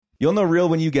You'll know real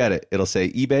when you get it. It'll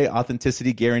say eBay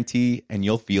Authenticity Guarantee, and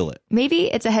you'll feel it.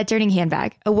 Maybe it's a head-turning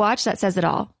handbag, a watch that says it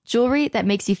all, jewelry that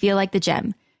makes you feel like the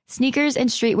gem, sneakers and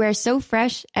streetwear so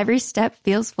fresh, every step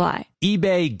feels fly.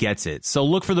 eBay gets it. So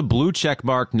look for the blue check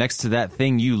mark next to that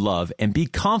thing you love and be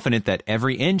confident that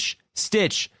every inch,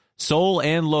 stitch, sole,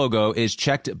 and logo is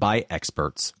checked by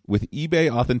experts. With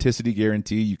eBay Authenticity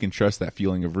Guarantee, you can trust that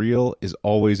feeling of real is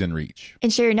always in reach.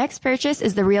 Ensure your next purchase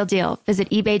is the real deal. Visit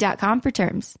ebay.com for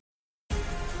terms.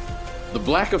 The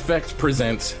Black Effect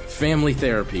presents Family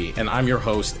Therapy, and I'm your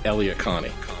host, Elia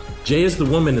Connie. Jay is the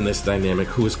woman in this dynamic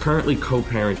who is currently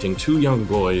co-parenting 2 young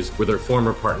boys with her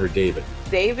former partner, David.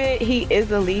 David, he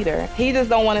is a leader. He just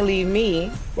don't want to leave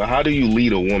me. But how do you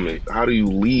lead a woman? How do you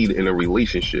lead in a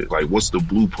relationship? Like, what's the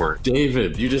blueprint?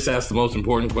 David, you just asked the most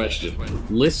important question.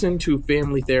 Listen to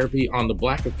Family Therapy on the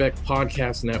Black Effect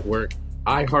Podcast Network,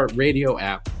 iHeartRadio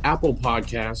app, Apple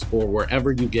Podcasts, or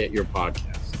wherever you get your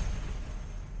podcasts.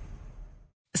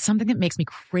 Something that makes me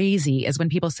crazy is when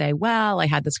people say, well, I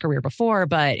had this career before,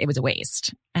 but it was a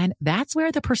waste. And that's where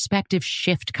the perspective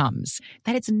shift comes,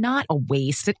 that it's not a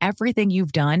waste, that everything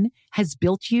you've done has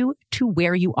built you to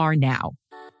where you are now.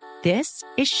 This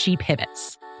is She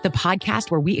Pivots, the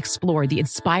podcast where we explore the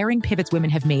inspiring pivots women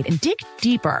have made and dig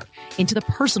deeper into the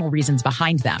personal reasons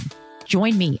behind them.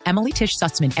 Join me, Emily Tish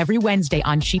Sussman, every Wednesday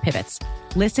on She Pivots.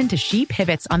 Listen to She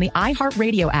Pivots on the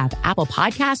iHeartRadio app, Apple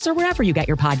Podcasts, or wherever you get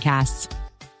your podcasts.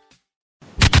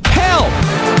 Help!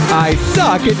 I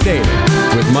Suck at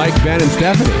Dating with Mike, Ben, and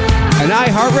Stephanie, an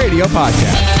iHeartRadio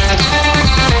podcast.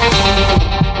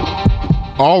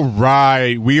 All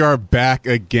right, we are back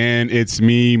again. It's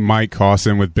me, Mike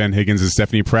Cawson, with Ben Higgins and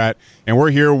Stephanie Pratt, and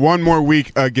we're here one more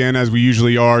week again, as we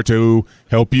usually are, to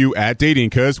help you at dating,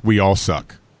 because we all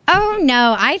suck. Oh,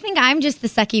 no, I think I'm just the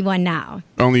sucky one now.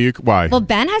 Only you? Why? Well,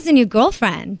 Ben has a new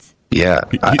girlfriend. Yeah,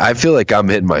 I feel like I'm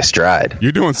hitting my stride.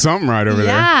 You're doing something right over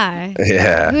there.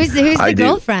 Yeah. Who's the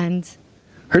girlfriend?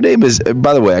 Her name is,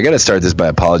 by the way, I got to start this by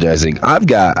apologizing. I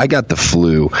got the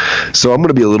flu, so I'm going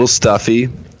to be a little stuffy,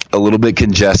 a little bit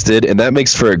congested, and that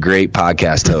makes for a great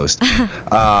podcast host.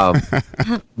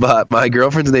 But my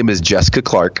girlfriend's name is Jessica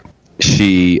Clark.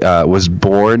 She was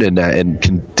born and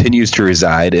continues to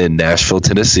reside in Nashville,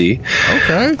 Tennessee.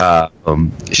 Okay.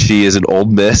 She is an Ole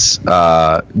Miss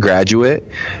graduate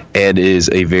and is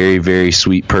a very, very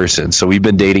sweet person. So we've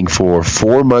been dating for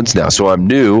 4 months now. So I'm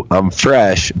new, I'm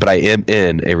fresh, but I am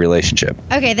in a relationship.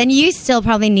 Okay, then you still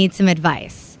probably need some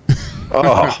advice.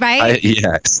 Oh, right?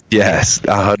 Yes,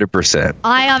 100%.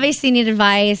 I obviously need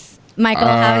advice. Michael,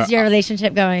 how is your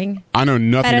relationship going? I know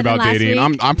nothing about dating.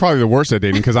 I'm probably the worst at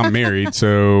dating because I'm married,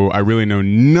 so I really know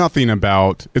nothing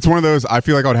about. It's one of those. I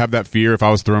feel like I would have that fear if I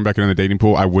was thrown back into the dating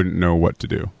pool. I wouldn't know what to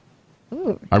do.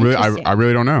 Ooh, I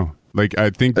really don't know. Like, I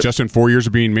think just in 4 years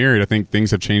of being married, I think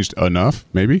things have changed enough.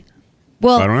 Maybe.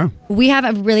 Well, I don't know. We have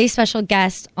a really special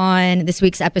guest on this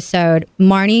week's episode.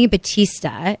 Marnie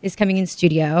Batista is coming in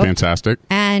studio. Fantastic.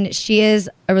 And she is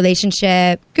a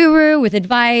relationship guru with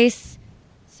advice.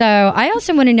 So I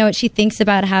also want to know what she thinks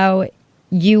about how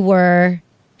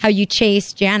you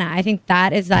chased Jana. I think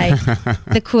that is like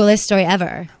the coolest story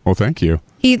ever. Well, thank you.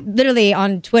 He literally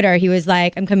on Twitter, he was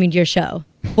like, I'm coming to your show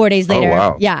 4 days later. Oh,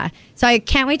 wow. Yeah. So I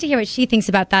can't wait to hear what she thinks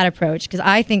about that approach, because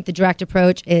I think the direct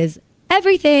approach is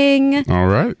everything. All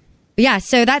right. Yeah,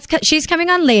 so she's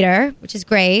coming on later, which is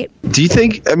great. Do you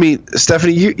think,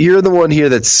 Stephanie, you're the one here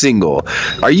that's single.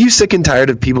 Are you sick and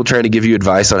tired of people trying to give you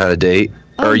advice on how to date?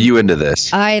 Or are you into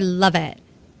this? I love it.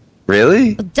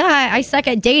 Really? Well, duh, I suck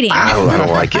at dating. I don't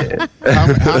like it.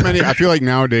 How many? I feel like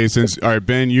nowadays, since, all right,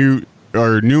 Ben, you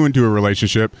are new into a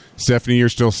relationship. Stephanie, you're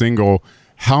still single.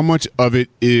 How much of it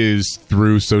is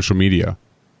through social media?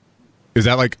 Is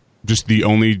that like just the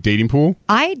only dating pool?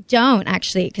 I don't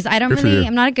actually, because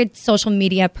I'm not a good social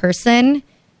media person.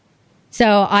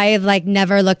 So I've like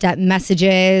never looked at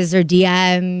messages or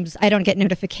DMs. I don't get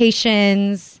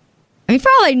notifications. I mean, for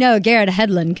all I know, Garrett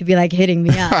Hedlund could be like hitting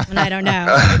me up, and I don't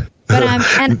know. But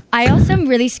and I also am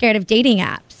really scared of dating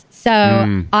apps.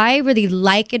 So I really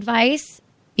like advice,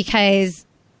 because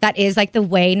that is like the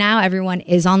way now. Everyone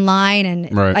is online,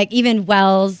 and like even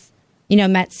Wells,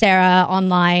 met Sarah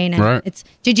online. And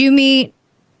did you meet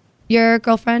your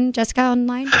girlfriend Jessica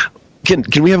online? Can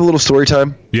we have a little story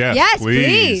time? Yes,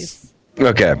 please.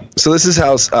 Okay, so this is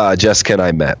how Jessica and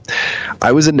I met.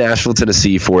 I was in Nashville,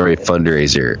 Tennessee for a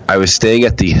fundraiser. I was staying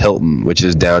at the Hilton, which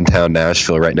is downtown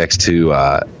Nashville, right next to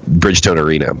Bridgestone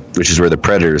Arena, which is where the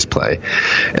Predators play.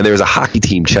 And there was a hockey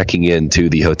team checking into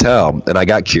the hotel, and I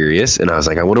got curious, and I was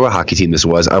like, I wonder what hockey team this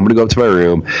was. I'm going to go up to my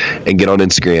room and get on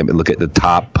Instagram and look at the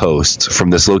top posts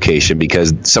from this location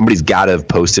because somebody's got to have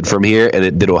posted from here,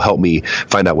 and it'll help me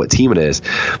find out what team it is.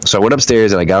 So I went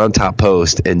upstairs, and I got on top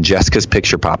post, and Jessica's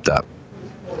picture popped up.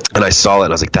 And I saw it,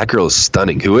 and I was like, that girl is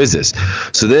stunning. Who is this?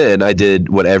 So then I did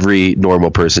what every normal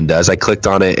person does. I clicked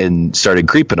on it and started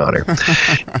creeping on her.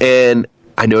 And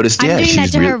I noticed, I'm doing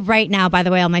that to her right now, by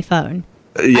the way, on my phone.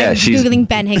 Yeah, she's Googling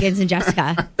Ben Higgins and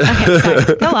Jessica. Okay,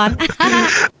 sorry. Go on.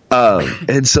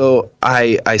 And so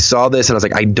I saw this and I was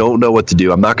like, I don't know what to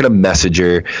do. I'm not going to message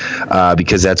her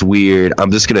because that's weird.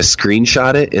 I'm just going to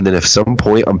screenshot it. And then if some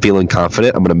point I'm feeling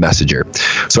confident, I'm going to message her.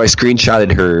 So I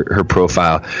screenshotted her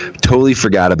profile, totally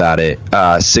forgot about it.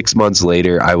 6 months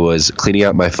later, I was cleaning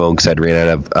out my phone because I'd ran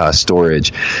out of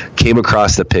storage, came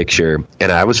across the picture,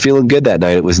 and I was feeling good that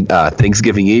night. It was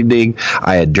Thanksgiving evening.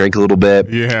 I had drank a little bit.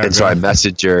 Yeah, and so I messaged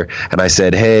her and I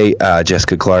said, hey,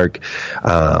 Jessica Clark.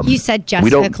 You said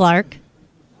Jessica Clark.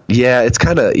 Yeah, it's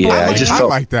kind of, I just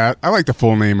felt like that. I like the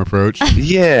full name approach.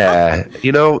 Yeah,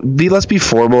 let's be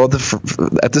formal at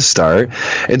the start.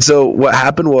 And so what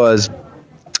happened was,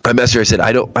 I messaged her. I said,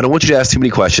 I don't want you to ask too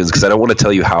many questions because I don't want to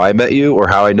tell you how I met you or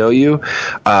how I know you.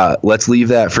 Let's leave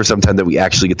that for some time that we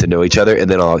actually get to know each other, and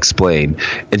then I'll explain.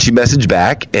 And she messaged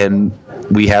back, and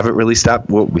we haven't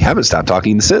stopped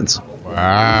talking since.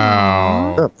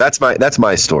 Wow, that's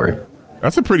my story.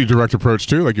 That's a pretty direct approach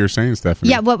too, like you're saying, Stephanie.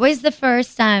 Yeah, what was the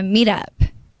first meetup?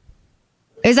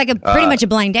 It was like pretty much a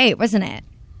blind date, wasn't it?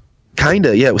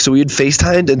 Kinda, yeah. So we had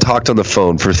FaceTimed and talked on the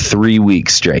phone for 3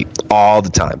 weeks straight, all the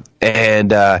time.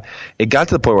 And it got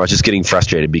to the point where I was just getting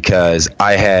frustrated because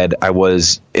I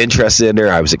was interested in her.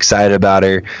 I was excited about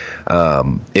her.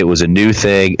 It was a new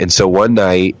thing. And so one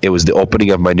night, it was the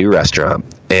opening of my new restaurant.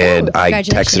 And I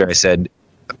texted her. I said,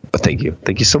 thank you.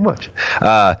 Thank you so much.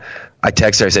 I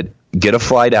texted her. I said, get a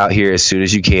flight out here as soon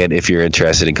as you can if you're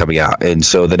interested in coming out. And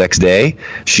so the next day,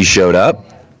 she showed up.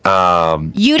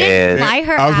 You didn't fly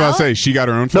her out? I was about to say, she got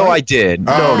her own flight? No, I did.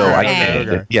 Oh, no, I did.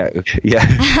 Okay.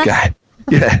 Yeah. God.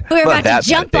 Yeah. We're about to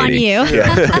jump on you. Yeah.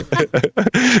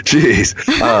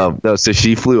 Jeez. No, so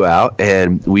she flew out,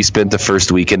 and we spent the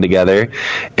first weekend together,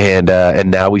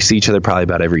 and now we see each other probably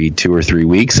about every 2 or 3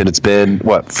 weeks, and it's been,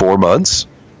 4 months?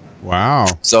 Wow.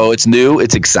 So it's new.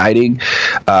 It's exciting.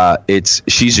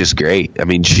 She's just great. I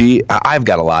mean, I've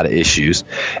got a lot of issues,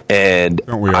 and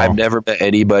I've never met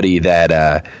anybody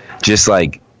that just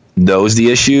like knows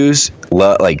the issues,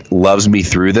 loves me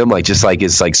through them,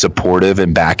 is supportive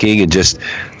and backing and just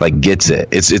gets it.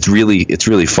 It's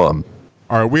really fun.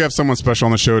 All right, we have someone special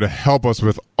on the show to help us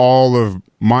with all of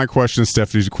my questions,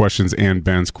 Stephanie's questions, and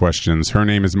Ben's questions. Her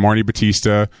name is Marnie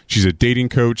Batista. She's a dating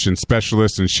coach and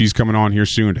specialist, and she's coming on here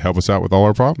soon to help us out with all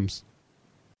our problems.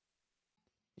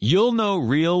 You'll know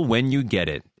real when you get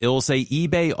it. It'll say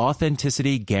eBay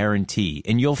Authenticity Guarantee,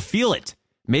 and you'll feel it.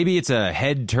 Maybe it's a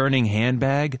head-turning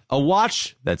handbag, a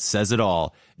watch that says it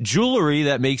all, jewelry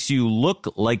that makes you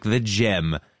look like the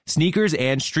gem, sneakers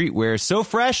and streetwear so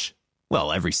fresh,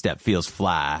 well, every step feels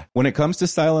fly. When it comes to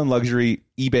style and luxury,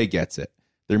 eBay gets it.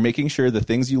 They're making sure the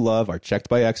things you love are checked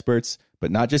by experts,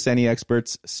 but not just any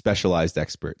experts, specialized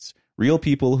experts. Real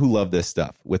people who love this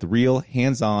stuff with real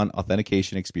hands-on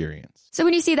authentication experience. So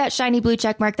when you see that shiny blue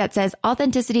check mark that says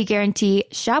Authenticity Guarantee,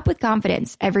 shop with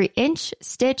confidence. Every inch,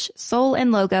 stitch, sole,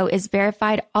 and logo is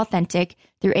verified authentic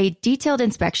through a detailed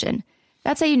inspection.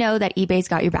 That's how you know that eBay's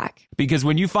got your back. Because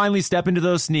when you finally step into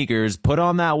those sneakers, put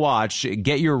on that watch,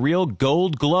 get your real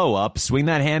gold glow up, swing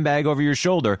that handbag over your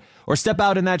shoulder, or step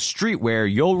out in that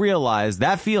streetwear, you'll realize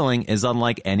that feeling is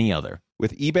unlike any other.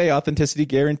 With eBay Authenticity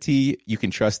Guarantee, you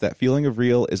can trust that feeling of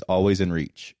real is always in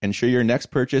reach. Ensure your next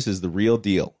purchase is the real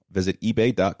deal. Visit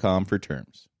ebay.com for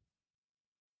terms.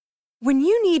 When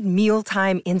you need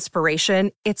mealtime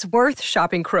inspiration, it's worth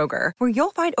shopping Kroger, where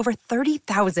you'll find over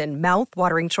 30,000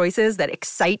 mouth-watering choices that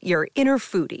excite your inner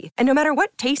foodie. And no matter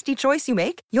what tasty choice you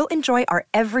make, you'll enjoy our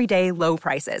everyday low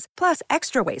prices, plus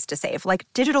extra ways to save, like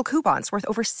digital coupons worth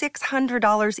over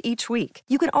 $600 each week.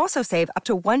 You can also save up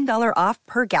to $1 off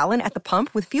per gallon at the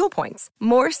pump with fuel points.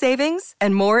 More savings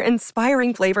and more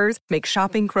inspiring flavors make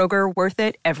shopping Kroger worth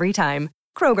it every time.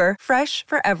 Kroger, fresh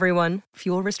for everyone.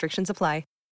 Fuel restrictions apply.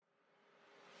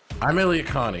 I'm Elliot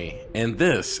Connie, and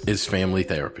this is Family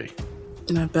Therapy.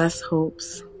 My best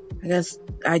hopes, I guess,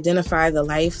 identify the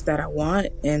life that I want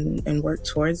and work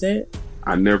towards it.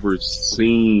 I never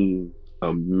seen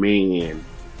a man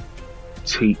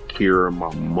take care of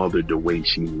my mother the way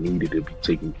she needed to be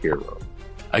taken care of.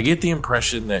 I get the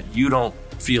impression that you don't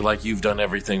feel like you've done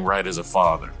everything right as a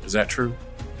father. Is that true?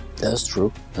 That's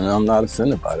true, and I'm not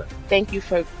offended by that. Thank you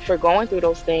for going through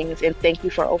those things, and thank you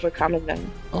for overcoming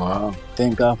them. Wow.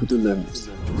 Thank God for deliverance.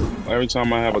 Every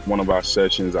time I have one of our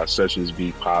sessions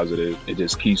be positive. It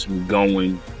just keeps me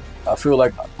going. I feel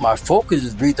like my focus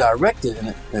is redirected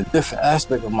in a different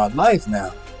aspect of my life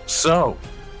now. So,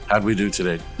 how'd we do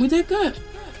today? We did good.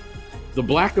 The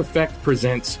Black Effect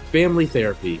presents Family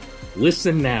Therapy.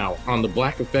 Listen now on the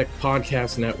Black Effect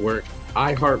Podcast Network,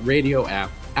 iHeartRadio app,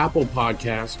 Apple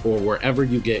Podcasts, or wherever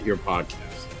you get your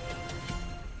podcasts.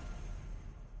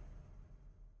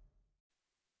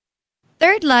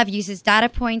 Third Love uses data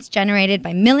points generated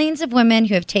by millions of women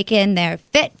who have taken their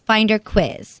Fit Finder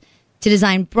quiz to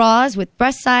design bras with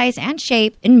breast size and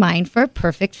shape in mind for a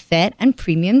perfect fit and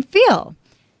premium feel.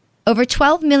 Over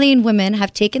 12 million women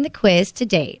have taken the quiz to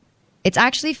date. It's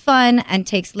actually fun and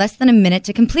takes less than a minute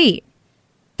to complete.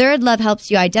 Third Love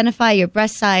helps you identify your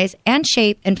breast size and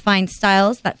shape and find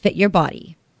styles that fit your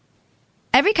body.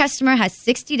 Every customer has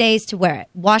 60 days to wear it,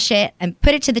 wash it, and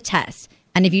put it to the test.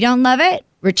 And if you don't love it,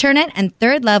 return it, and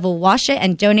Third Love will wash it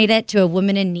and donate it to a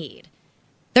woman in need.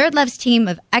 Third Love's team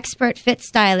of expert fit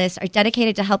stylists are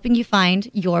dedicated to helping you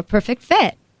find your perfect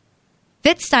fit.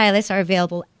 Fit stylists are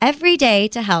available every day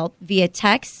to help via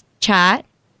text, chat,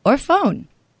 or phone.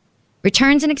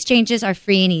 Returns and exchanges are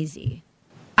free and easy.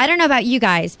 I don't know about you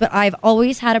guys, but I've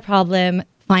always had a problem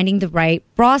finding the right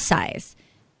bra size.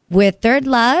 With Third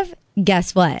Love,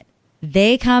 guess what?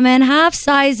 They come in half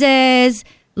sizes.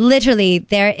 Literally,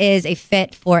 there is a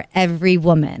fit for every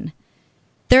woman.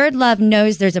 Third Love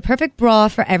knows there's a perfect bra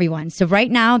for everyone. So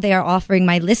right now, they are offering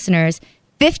my listeners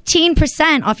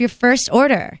 15% off your first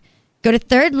order. Go to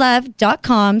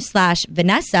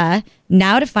thirdlove.com/Vanessa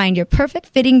now to find your perfect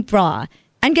fitting bra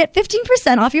and get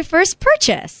 15% off your first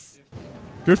purchase.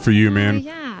 Good for you, man.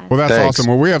 Yeah. Well, that's Thanks. awesome.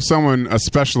 Well, we have a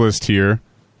specialist here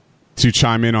to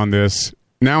chime in on this.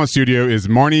 Now in studio is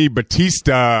Marnie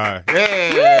Batista.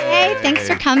 Hey, thanks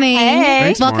for coming. Hey.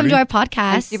 Thanks, Welcome Marnie. to our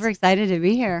podcast. I'm super excited to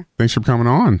be here. Thanks for coming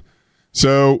on.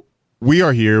 So we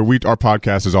are here. Our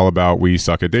podcast is all about We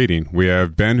Suck at Dating. We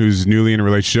have Ben, who's newly in a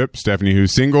relationship, Stephanie,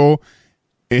 who's single,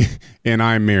 and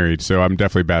I'm married, so I'm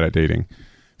definitely bad at dating.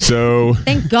 So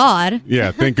Thank God.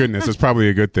 yeah, thank goodness. It's probably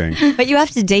a good thing. But you have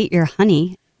to date your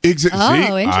honey.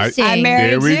 Oh, interesting. I'm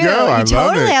married There we too. go. I You love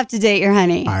totally it. have to date your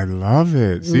honey. I love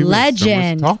it. See,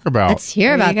 Legend. so much to talk about. Let's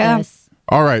hear There you about go. this.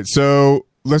 All right, so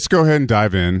let's go ahead and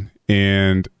dive in.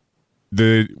 And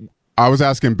I was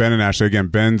asking Ben and Ashley again.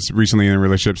 Ben's recently in a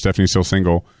relationship. Stephanie's still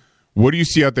single. What do you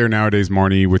see out there nowadays,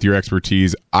 Marnie, with your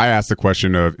expertise? I asked the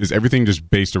question of: is everything just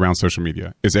based around social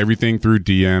media? Is everything through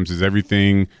DMs? Is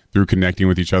everything through connecting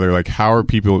with each other? Like, how are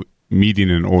people meeting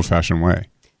in an old-fashioned way?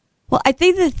 Well, I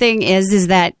think the thing is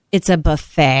that it's a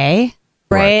buffet,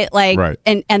 right? Like, right.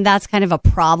 And that's kind of a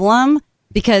problem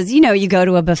because, you go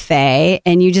to a buffet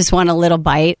and you just want a little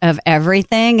bite of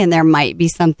everything and there might be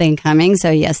something coming.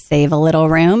 So you save a little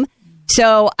room.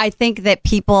 So I think that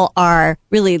people are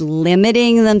really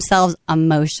limiting themselves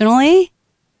emotionally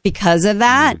because of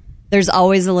that. There's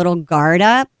always a little guard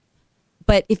up.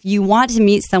 But if you want to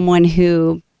meet someone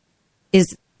who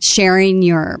is sharing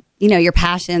your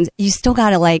passions, you still got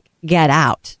to get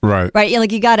out. Right. Right.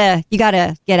 You gotta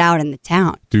get out in the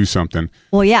town. Do something.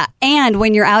 Well, yeah. And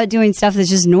when you're out doing stuff that's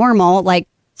just normal, like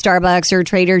Starbucks or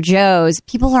Trader Joe's,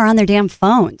 people are on their damn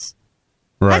phones.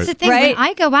 Right. That's the thing. Right? When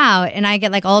I go out and I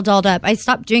get all dolled up, I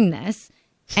stop doing this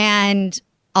and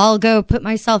I'll go put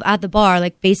myself at the bar,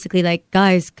 basically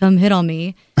guys, come hit on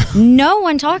me. No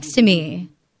one talks to me.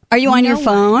 Are you on your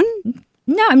phone?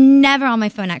 No, I'm never on my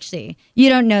phone, actually. You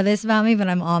don't know this about me, but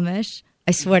I'm Amish.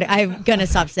 I swear I'm going to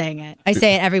stop saying it. I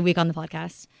say it every week on the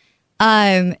podcast.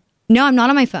 No, I'm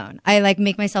not on my phone. I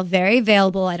make myself very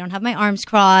available. I don't have my arms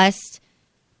crossed.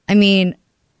 I mean,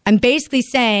 I'm basically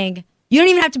saying, you don't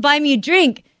even have to buy me a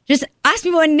drink. Just ask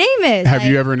me what my name is. Have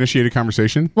you ever initiated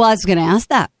conversation? Well, I was going to ask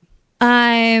that.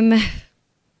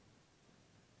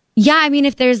 Yeah, I mean,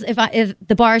 if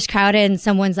the bar is crowded and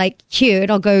someone's cute,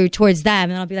 I'll go towards them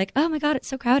and I'll be like, oh my God, it's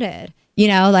so crowded.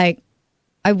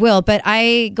 I will. But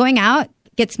going out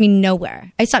gets me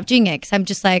nowhere. I stopped doing it because I'm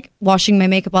just washing my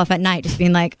makeup off at night, just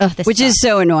being like, oh, this Which sucks. is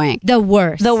so annoying. The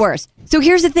worst. The worst. So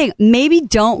here's the thing. Maybe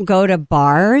don't go to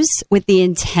bars with the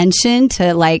intention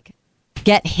to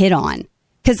get hit on.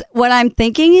 Because what I'm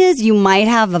thinking is you might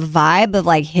have a vibe of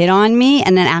hit on me,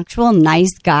 and an actual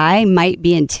nice guy might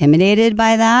be intimidated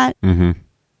by that. Mm-hmm.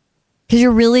 Because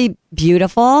you're really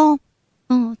beautiful.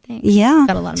 Oh, thanks. Yeah.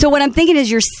 Got a lot of So what I'm thinking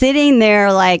is you're sitting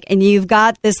there like, and you've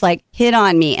got this like hit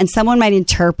on me, and someone might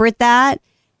interpret that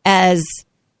as,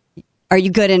 are you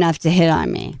good enough to hit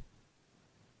on me?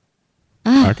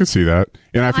 I could see that.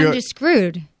 And I feel I'm just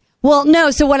screwed. Well,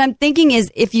 no. So what I'm thinking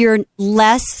is if you're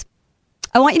less,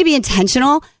 I want you to be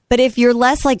intentional, but if you're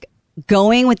less like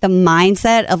going with the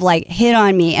mindset of like hit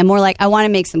on me and more like I want to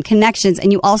make some connections,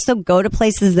 and you also go to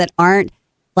places that aren't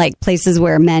like places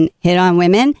where men hit on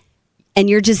women, and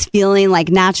you're just feeling like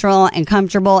natural and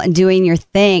comfortable and doing your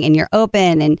thing, and you're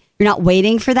open and you're not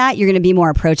waiting for that, you're going to be more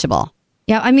approachable.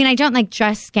 Yeah, I mean, I don't like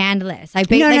dress scandalous.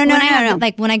 No.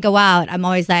 Like when I go out, I'm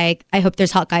always like, I hope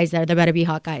there's hot guys there. There better be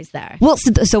hot guys there. Well,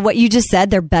 so what you just said,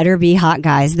 there better be hot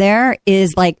guys there,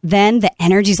 is like then the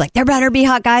energy's like, there better be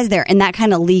hot guys there. And that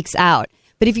kind of leaks out.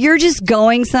 But if you're just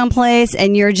going someplace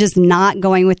and you're just not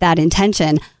going with that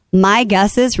intention, my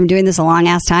guess is from doing this a long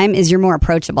ass time is you're more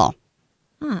approachable.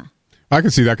 Huh. I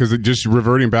can see that because just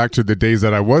reverting back to the days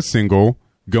that I was single,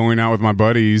 going out with my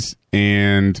buddies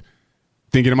and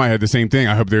thinking in my head the same thing.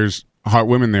 I hope there's hot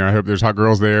women there. I hope there's hot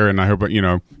girls there. And I hope,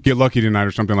 get lucky tonight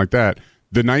or something like that.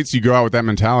 The nights you go out with that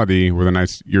mentality were the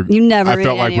nights I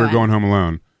felt like we were going home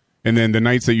alone. And then the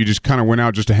nights that you just kind of went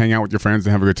out just to hang out with your friends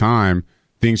and have a good time,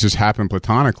 things just happen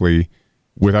platonically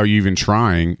without you even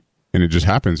trying. And it just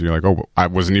happens. You're like, oh, I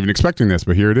wasn't even expecting this,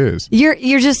 but here it is.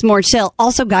 You're just more chill.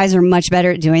 Also, guys are much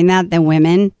better at doing that than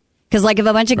women. Because like if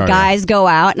a bunch of guys go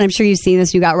out, and I'm sure you've seen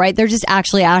this, you got right, they're just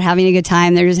actually out having a good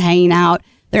time. They're just hanging out.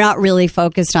 They're not really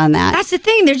focused on that. That's the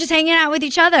thing. They're just hanging out with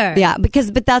each other. Yeah, but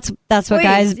that's what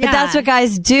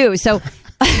guys do. So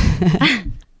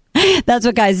that's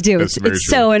what guys do. It's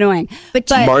so annoying. But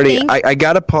Marty, I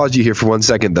got to pause you here for 1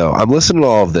 second, though. I'm listening to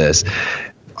all of this.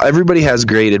 Everybody has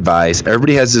great advice.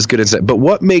 Everybody has this good insight. But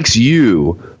what makes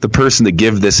you the person to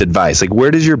give this advice? Like, where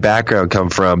does your background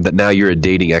come from that now you're a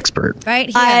dating expert? Right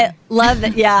here. I love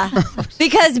that. Yeah.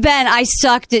 Because, Ben, I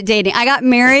sucked at dating. I got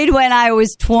married when I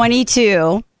was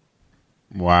 22.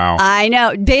 Wow. I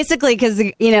know. Basically, because,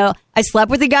 I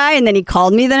slept with a guy and then he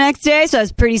called me the next day. So I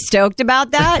was pretty stoked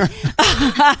about that.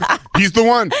 He's the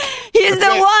one. He's the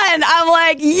one. I'm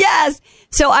like, yes.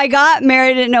 So I got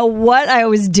married. I didn't know what I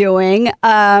was doing.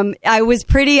 I was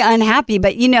pretty unhappy,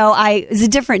 but I was a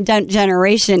different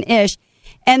generation-ish.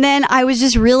 And then I was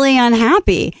just really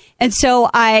unhappy. And so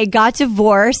I got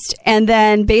divorced, and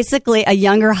then basically a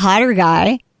younger, hotter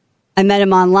guy, I met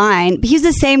him online. He's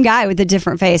the same guy with a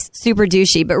different face, super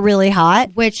douchey, but really hot.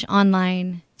 Which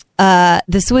online?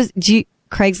 Craigslist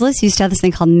used to have this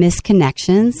thing called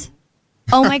Misconnections.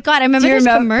 Oh my God, I remember those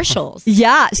commercials.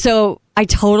 Yeah, so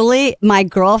my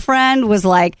girlfriend was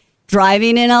like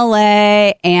driving in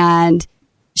LA and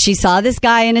she saw this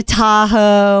guy in a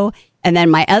Tahoe, and then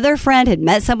my other friend had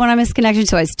met someone on Misconnections,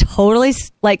 so I was totally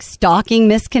like stalking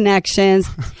Misconnections,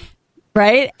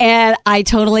 right? And I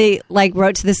totally like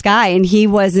wrote to this guy, and he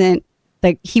wasn't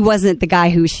the guy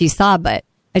who she saw, but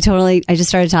I just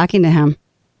started talking to him.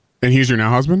 And he's your now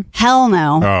husband? Hell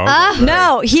no. Oh, okay.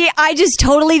 No, I just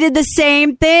totally did the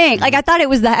same thing. Like I thought it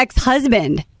was the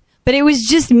ex-husband, but it was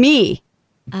just me.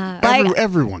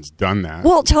 Everyone's done that.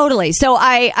 Well, totally. So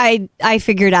I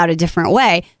figured out a different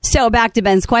way. So back to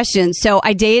Ben's question. So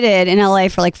I dated in LA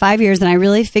for like 5 years, and I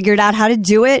really figured out how to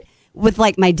do it with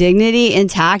like my dignity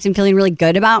intact and feeling really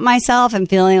good about myself and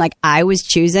feeling like I was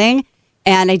choosing.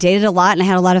 And I dated a lot and I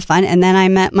had a lot of fun. And then I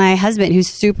met my husband, who's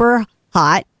super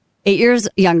hot, 8 years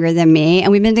younger than me,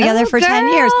 and we've been together for 10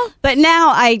 years. But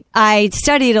now I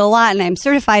studied a lot and I'm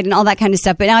certified and all that kind of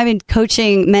stuff. But now I've been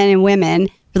coaching men and women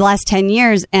for the last 10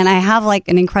 years, and I have like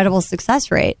an incredible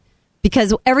success rate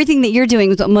because everything that you're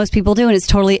doing is what most people do, and it's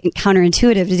totally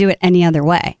counterintuitive to do it any other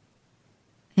way.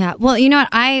 Yeah. Well, you know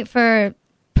what? For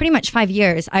pretty much 5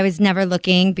 years, I was never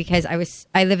looking because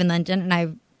I live in London and I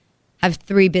have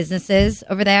 3 businesses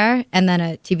over there and then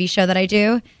a TV show that I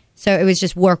do. So it was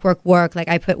just work. Like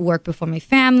I put work before my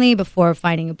family, before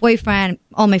finding a boyfriend.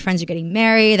 All my friends are getting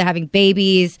married. They're having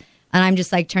babies. And I'm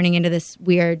just like turning into this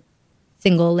weird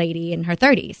single lady in her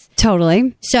 30s.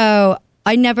 Totally. So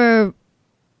I never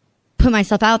put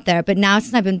myself out there. But now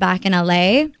since I've been back in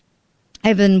LA,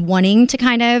 I've been wanting to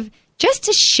kind of just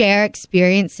to share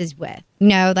experiences with,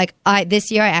 like this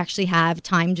year I actually have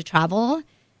time to travel.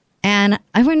 And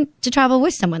I went to travel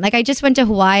with someone. Like I just went to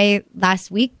Hawaii last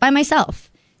week by myself.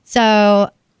 So,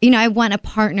 I want a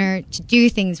partner to do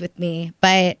things with me,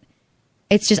 but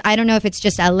it's just, I don't know if it's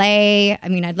just LA. I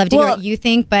mean, I'd love to hear what you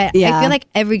think, but I feel like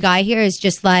every guy here is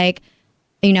just like,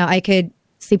 I could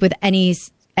sleep with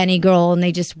any girl and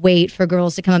they just wait for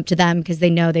girls to come up to them because they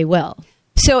know they will.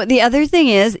 So the other thing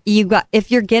is if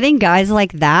you're getting guys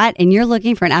like that and you're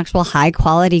looking for an actual high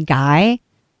quality guy,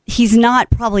 he's not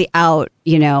probably out,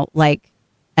 like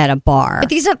at a bar. But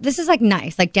this is like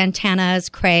nice, like Dantana's,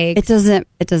 Craig. It doesn't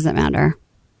matter.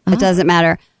 It doesn't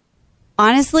matter.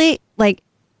 Honestly, like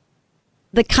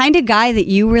the kind of guy that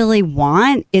you really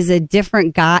want is a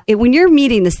different guy. When you're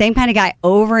meeting the same kind of guy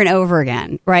over and over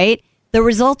again, right? The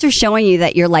results are showing you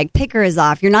that your like picker is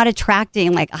off. You're not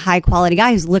attracting like a high quality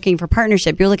guy who's looking for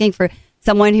partnership. You're looking for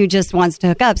someone who just wants to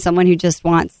hook up, someone who just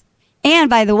wants. And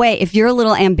by the way, if you're a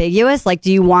little ambiguous, like,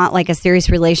 do you want like a serious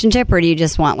relationship or do you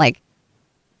just want like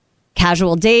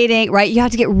casual dating, right? You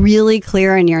have to get really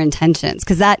clear on your intentions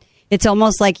because it's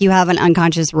almost like you have an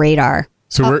unconscious radar.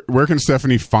 So where can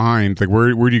Stephanie find, like,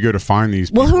 where do you go to find these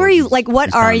people? Well, who are you, like,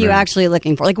 what are you actually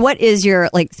looking for? Like, what is your,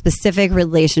 like, specific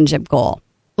relationship goal?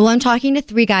 Well, I'm talking to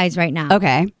 3 guys right now.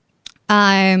 Okay.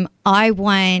 I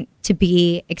want to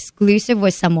be exclusive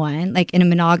with someone, like in a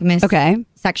monogamous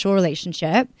sexual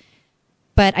relationship,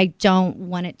 but I don't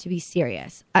want it to be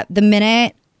serious. At the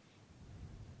minute,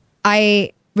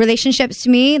 relationships to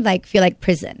me, like, feel like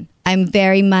prison. I'm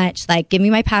very much like, give me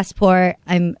my passport.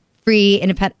 I'm free,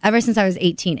 independent. Ever since I was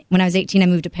 18. When I was 18, I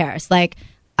moved to Paris. Like,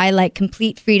 I like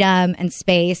complete freedom and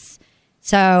space.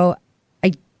 So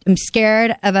I'm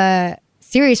scared of a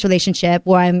serious relationship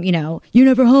where I'm, you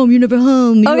never home.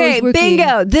 Okay,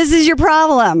 bingo. This is your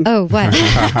problem. Oh, what?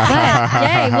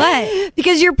 Yay, what?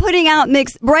 Because you're putting out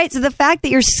mixed, right? So the fact that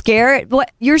you're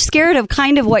scared of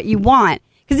kind of what you want.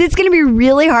 Because it's going to be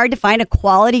really hard to find a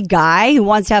quality guy who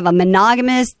wants to have a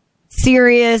monogamous,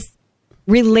 serious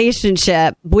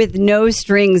relationship with no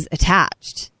strings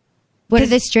attached. What are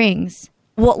the strings?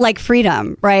 Well, like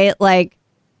freedom, right? Like,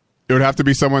 it would have to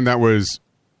be someone that was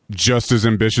just as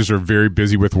ambitious or very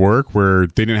busy with work where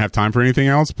they didn't have time for anything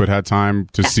else, but had time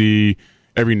to see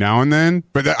every now and then.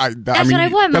 But that's what I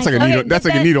want. That's like a needle. That's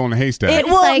like a needle in a haystack.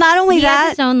 Not only that, he has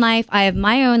his own life. I have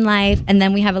my own life, and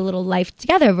then we have a little life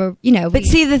together. Where But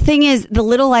see, the thing is, the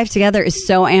little life together is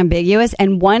so ambiguous,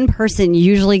 and one person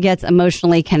usually gets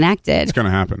emotionally connected. It's going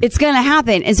to happen. It's going to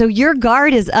happen, and so your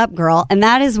guard is up, girl, and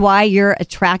that is why you're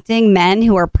attracting men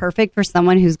who are perfect for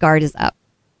someone whose guard is up.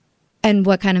 And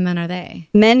what kind of men are they?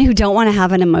 Men who don't want to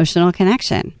have an emotional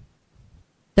connection.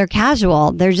 They're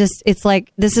casual. They're just, it's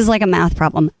like, this is like a math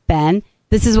problem, Ben.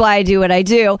 This is why I do what I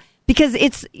do. Because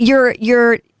it's,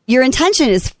 your intention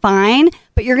is fine,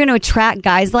 but you're going to attract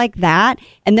guys like that.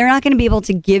 And they're not going to be able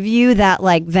to give you that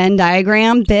like Venn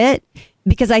diagram bit.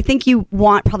 Because I think you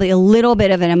want probably a little bit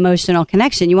of an emotional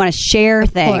connection. You want to share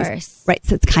things. Course. Right.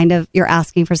 So it's kind of, you're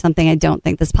asking for something I don't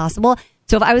think is possible.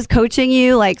 So if I was coaching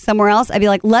you like somewhere else, I'd be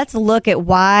like, let's look at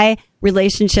why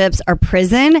relationships are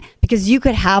prison, because you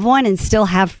could have one and still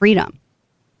have freedom.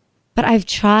 But I've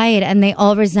tried and they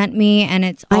all resent me and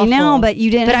it's awful. I know, but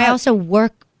you didn't. But I also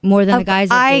work more than the guys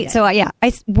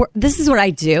this is what I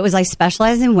do is I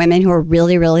specialize in women who are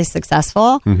really, really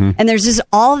successful. Mm-hmm. And there's just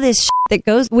all this shit that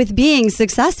goes with being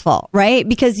successful, right?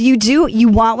 Because you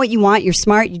want what you want. You're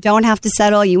smart. You don't have to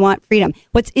settle. You want freedom.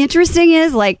 What's interesting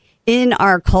is like in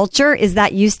our culture is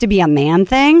that used to be a man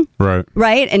thing.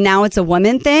 Right. And now it's a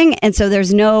woman thing. And so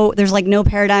there's like no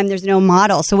paradigm. There's no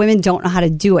model. So women don't know how to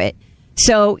do it.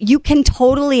 So you can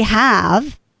totally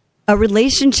have a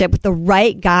relationship with the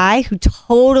right guy who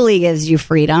totally gives you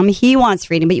freedom. He wants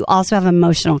freedom, but you also have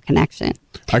emotional connection.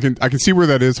 I can see where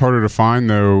that is harder to find,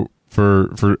 though,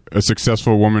 for a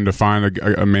successful woman to find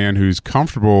a man who's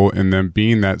comfortable in them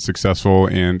being that successful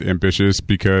and ambitious.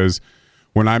 Because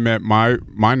when I met my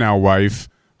now wife,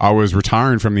 I was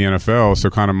retiring from the NFL, so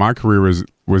kind of my career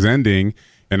was ending,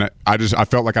 and I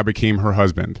felt like I became her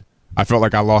husband. I felt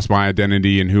like I lost my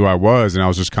identity and who I was, and I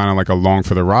was just kind of like along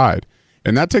for the ride.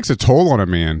 And that takes a toll on a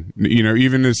man,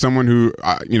 even as someone who,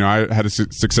 I had a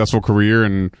successful career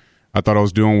and I thought I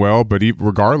was doing well, but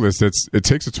regardless, it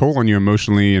takes a toll on you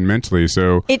emotionally and mentally.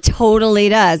 So it totally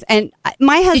does. And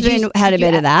my husband had a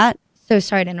bit of that. So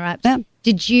sorry to interrupt. Yeah.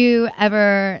 Did you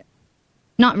ever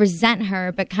not resent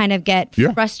her, but kind of get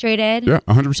frustrated? Yeah,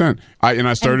 100%.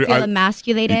 I started feel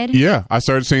emasculated. Yeah, I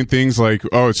started saying things like,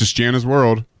 "Oh, it's just Jana's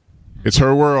world. It's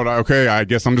her world. Okay, I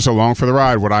guess I'm just along for the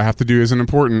ride. What I have to do isn't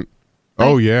important."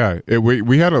 Oh yeah,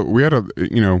 we had a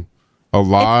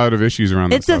lot of issues around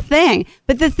that. It's a thing,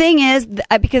 but the thing is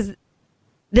because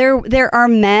there are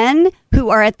men who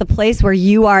are at the place where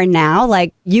you are now,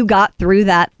 like you got through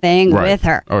that thing with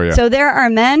her. Oh yeah. So there are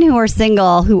men who are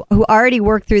single who already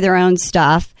work through their own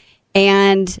stuff,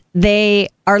 and they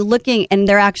are looking and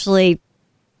they're actually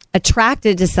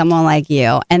attracted to someone like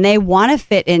you, and they want to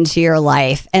fit into your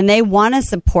life, and they want to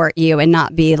support you and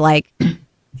not be like,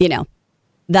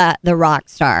 the rock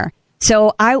star.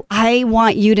 So I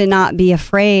want you to not be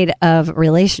afraid of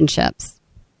relationships.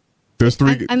 Those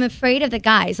three. I'm afraid of the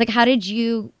guys. Like, how did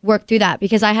you work through that?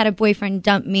 Because I had a boyfriend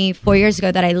dump me 4 years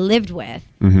ago that I lived with.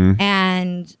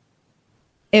 And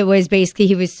it was basically,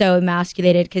 he was so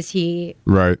emasculated because he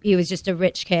was just a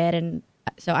rich kid. And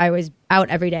so I was out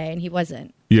every day and he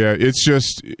wasn't. Yeah, it's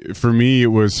just, for me, it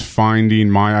was finding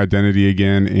my identity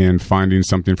again and finding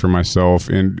something for myself.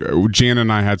 And Jan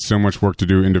and I had so much work to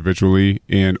do individually,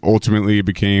 and ultimately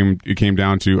it came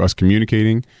down to us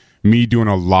communicating, me doing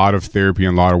a lot of therapy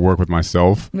and a lot of work with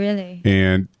myself. Really?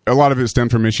 And a lot of it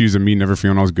stemmed from issues of me never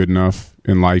feeling I was good enough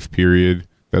in life, period.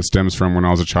 That stems from when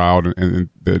I was a child, and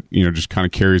that, you know, just kind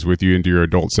of carries with you into your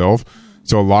adult self.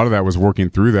 So a lot of that was working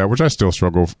through that, which I still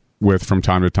struggle with from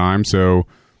time to time. So,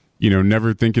 you know,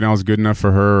 never thinking I was good enough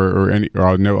for her or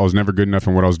I was never good enough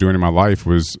in what I was doing in my life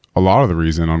was a lot of the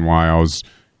reason on why I was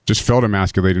just felt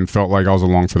emasculated and felt like I was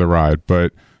along for the ride.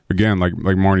 But again, like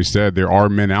Marnie said, there are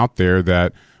men out there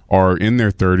that are in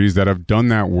their 30s that have done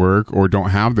that work or don't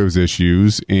have those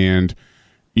issues, and,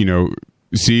 you know,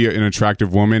 see an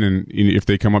attractive woman, and if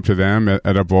they come up to them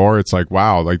at a bar, it's like,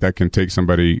 wow, like that can take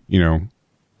somebody, you know,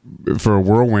 for a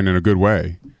whirlwind in a good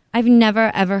way. I've never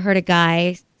ever heard a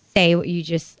guy say what you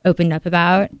just opened up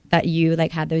about, that you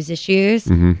like had those issues.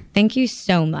 Thank you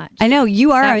so much. I know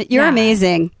you're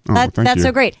amazing. That's you.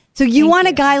 so great. So you want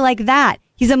a guy like that.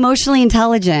 He's emotionally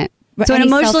intelligent. So an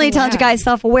emotionally intelligent guy,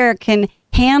 self-aware, can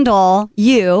handle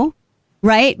you,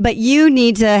 right? But you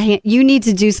need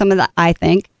to do some of the, I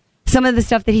think, some of the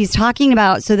stuff that he's talking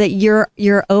about, so that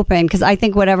you're open. Because I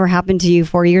think whatever happened to you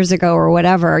 4 years ago or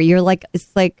whatever, you're like,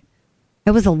 it's like,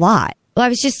 it was a lot. Well, I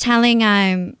was just telling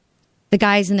the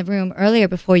guys in the room earlier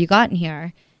before you got in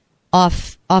here,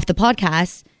 off the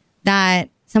podcast, that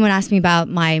someone asked me about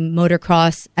my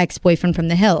motocross ex-boyfriend from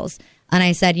the hills. And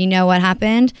I said, you know what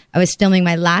happened? I was filming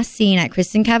my last scene at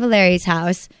Kristen Cavallari's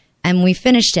house, and we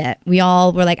finished it. We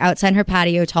all were like outside her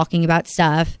patio talking about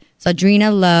stuff. So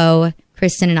Adrina, Lowe,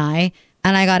 Kristen, and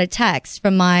I got a text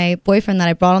from my boyfriend that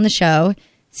I brought on the show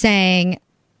saying,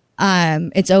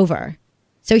 it's over.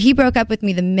 So he broke up with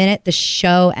me the minute the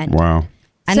show ended. Wow.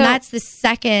 And that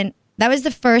was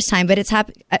the first time, but it's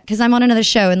happened because I'm on another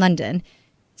show in London.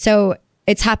 So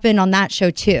it's happened on that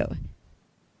show too.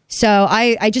 So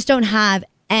I just don't have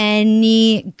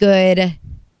any good.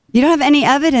 You don't have any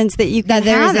evidence that you can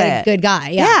there's have a good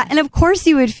guy. Yeah. And of course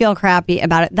you would feel crappy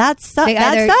about it. That sucks.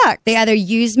 They either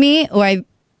use me or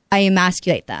I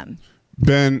emasculate them.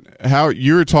 Ben, how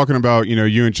you were talking about, you know,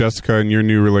 you and Jessica and your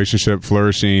new relationship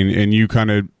flourishing, and you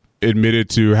kind of admitted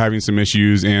to having some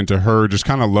issues and to her just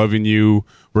kind of loving you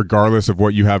regardless of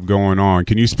what you have going on.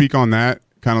 Can you speak on that,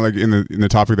 kind of like in the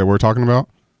topic that we're talking about?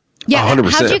 Yeah.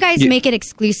 100%. How'd you guys make it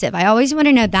exclusive? I always want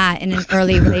to know that in an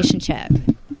early relationship.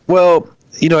 Well,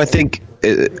 you know, I think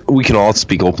we can all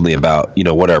speak openly about, you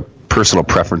know, what our personal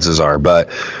preferences are.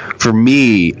 But for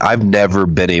me, I've never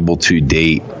been able to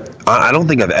date. I don't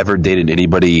think I've ever dated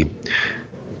anybody,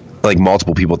 like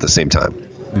multiple people at the same time.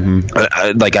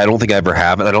 I don't think I ever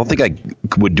have, and I don't think I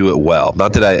would do it well.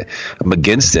 Not that I'm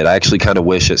against it. I actually kind of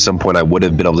wish at some point I would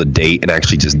have been able to date and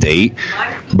actually just date.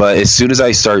 But as soon as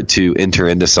I start to enter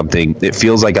into something, it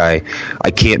feels like I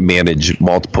can't manage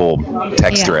multiple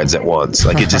text threads at once.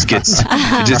 Like it just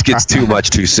gets too much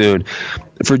too soon.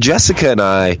 For Jessica and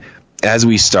I, as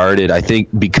we started, I think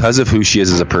because of who she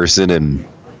is as a person and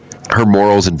her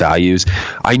morals and values,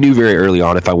 I knew very early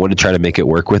on if I wanted to try to make it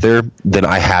work with her, then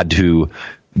I had to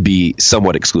be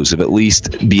somewhat exclusive, at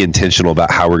least be intentional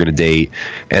about how we're going to date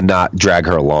and not drag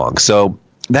her along. So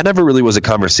that never really was a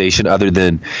conversation other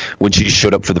than when she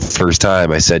showed up for the first time.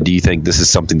 I said, do you think this is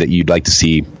something that you'd like to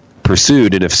see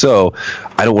pursued? And if so,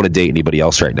 I don't want to date anybody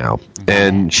else right now.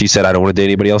 And she said, I don't want to date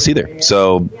anybody else either.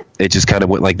 So it just kind of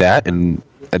went like that. And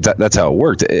that's how it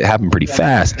worked. It happened pretty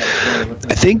fast.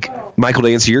 I think, Michael,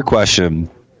 to answer your question,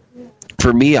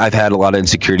 for me, I've had a lot of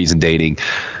insecurities in dating,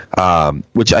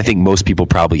 which I think most people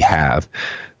probably have.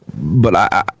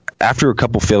 But after a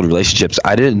couple failed relationships,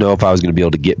 I didn't know if I was going to be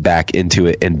able to get back into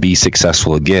it and be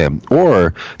successful again.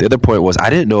 Or the other point was I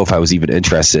didn't know if I was even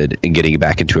interested in getting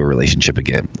back into a relationship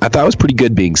again. I thought I was pretty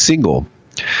good being single.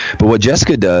 But what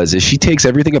Jessica does is she takes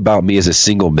everything about me as a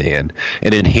single man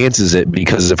and enhances it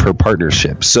because of her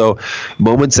partnership. So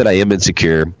moments that I am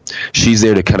insecure, she's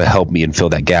there to kind of help me and fill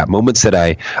that gap. Moments that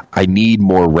I need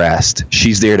more rest,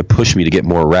 she's there to push me to get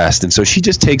more rest. And so she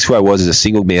just takes who I was as a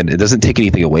single man. It doesn't take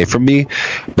anything away from me,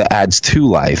 but adds to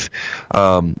life.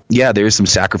 There's some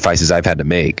sacrifices I've had to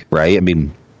make, right? I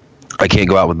mean, I can't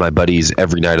go out with my buddies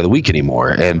every night of the week anymore.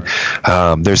 And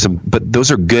but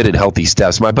those are good and healthy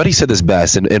steps. My buddy said this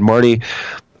best. And Marty,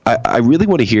 I really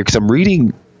want to hear, because I'm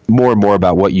reading more and more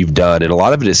about what you've done, and a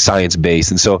lot of it is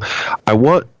science-based. And so I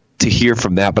want to hear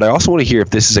from that, but I also want to hear if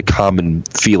this is a common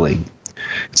feeling.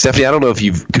 Stephanie, I don't know if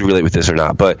you could relate with this or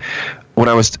not, but when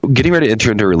I was getting ready to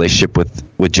enter into a relationship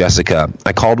with Jessica,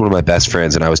 I called one of my best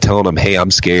friends and I was telling him, hey,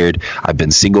 I'm scared. I've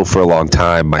been single for a long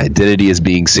time. My identity is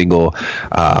being single.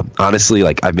 Honestly,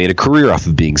 like I've made a career off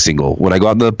of being single. When I go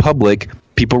out in the public,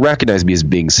 people recognize me as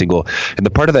being single. And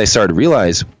the part of that I started to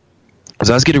realize was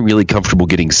I was getting really comfortable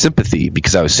getting sympathy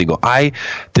because I was single. I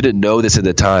didn't know this at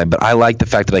the time, but I liked the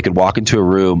fact that I could walk into a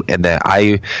room and that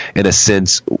I, in a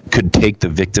sense, could take the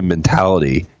victim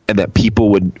mentality and that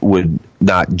people would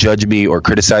not judge me or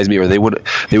criticize me, or they would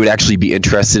actually be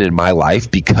interested in my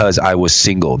life because I was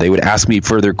single. They would ask me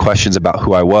further questions about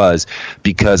who I was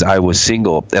because I was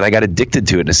single, and I got addicted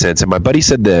to it in a sense. And my buddy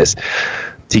said this.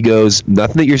 He goes,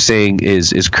 nothing that you're saying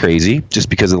is crazy just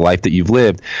because of the life that you've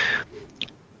lived.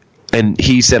 And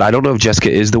he said, I don't know if Jessica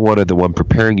is the one or the one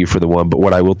preparing you for the one, but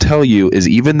what I will tell you is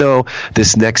even though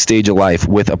this next stage of life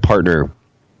with a partner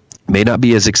may not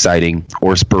be as exciting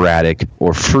or sporadic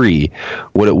or free,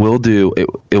 what it will do,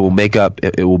 it will make up,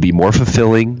 it will be more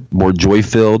fulfilling, more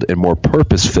joy-filled, and more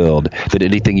purpose-filled than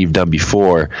anything you've done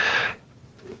before.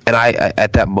 And I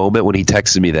at that moment when he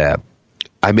texted me that,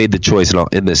 I made the choice, and I'll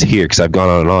end this here because I've gone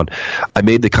on and on. I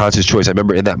made the conscious choice. I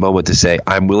remember in that moment to say,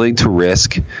 I'm willing to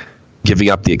risk giving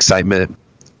up the excitement,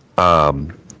 the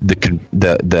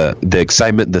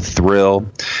excitement, the thrill,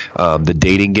 the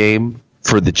dating game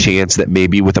for the chance that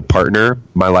maybe with a partner,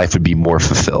 my life would be more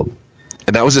fulfilled.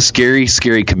 And that was a scary,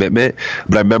 scary commitment.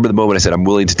 But I remember the moment I said, I'm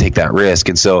willing to take that risk.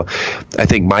 And so I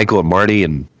think Michael and Marty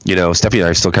and, Stephanie and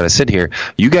I are still kind of sitting here.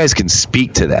 You guys can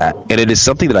speak to that. And it is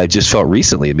something that I just felt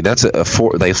recently. I mean, that's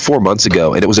 4 months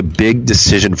ago. And it was a big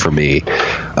decision for me,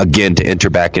 again, to enter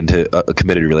back into a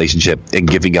committed relationship and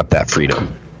giving up that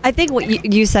freedom. I think what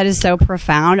you said is so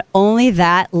profound. Only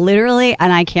that, literally,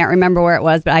 and I can't remember where it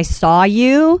was, but I saw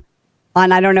you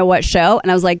on I don't know what show.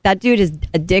 And I was like, that dude is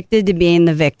addicted to being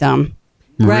the victim.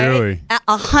 Right? Really?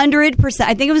 100%.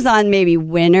 I think it was on maybe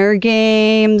Winter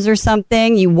Games or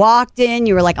something. You walked in,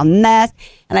 you were like a mess.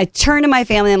 And I turned to my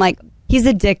family. I'm like, he's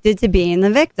addicted to being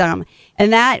the victim.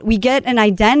 And that we get an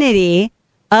identity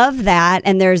of that.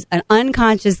 And there's an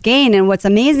unconscious gain. And what's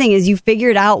amazing is you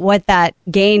figured out what that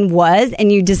gain was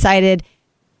and you decided,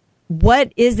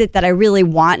 what is it that I really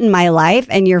want in my life?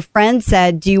 And your friend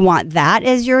said, do you want that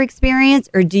as your experience?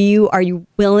 Or are you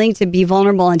willing to be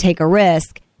vulnerable and take a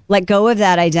risk? Let go of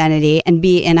that identity and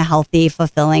be in a healthy,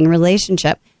 fulfilling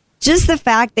relationship. Just the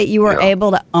fact that you were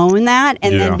able to own that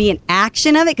and then be in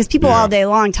action of it, because people all day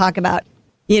long talk about,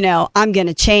 I'm going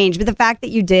to change. But the fact that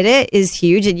you did it is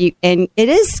huge, and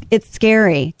it's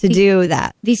scary to do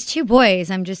that. These two boys,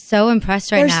 I'm just so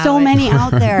impressed now. There's so many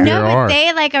out there. No, but they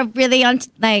are really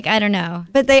I don't know.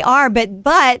 But they are, but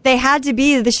they had to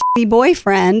be the shitty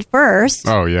boyfriend first.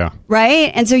 Oh, yeah. Right?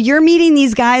 And so you're meeting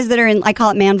these guys that are in, I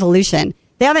call it manvolution.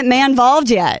 They haven't man-volved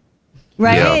yet,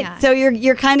 right? Yeah. So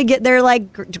you're kind of they're like,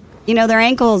 their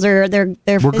ankles or their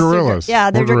We're gorillas.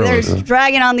 They're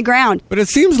dragging on the ground. But it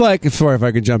seems like, sorry if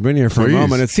I could jump in here for a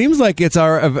moment. It seems like it's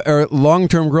our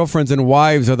long-term girlfriends and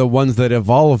wives are the ones that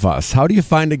evolve us. How do you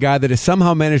find a guy that has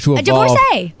somehow managed to evolve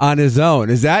on his own?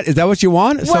 Is that what you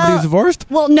want? Somebody who's divorced?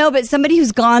 Well, no, but somebody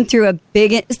who's gone through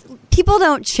people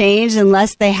don't change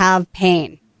unless they have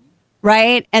pain.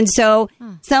 Right? And so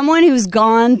someone who's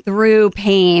gone through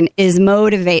pain is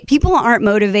motivated. People aren't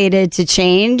motivated to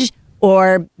change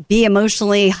or be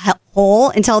emotionally whole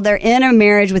until they're in a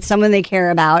marriage with someone they care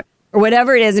about or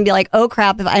whatever it is and be like, oh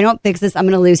crap, if I don't fix this, I'm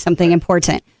going to lose something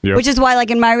important. Yep. Which is why,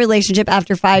 like in my relationship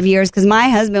after 5 years, because my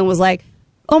husband was like,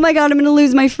 oh my God, I'm going to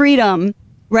lose my freedom.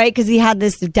 Right? Because he had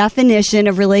this definition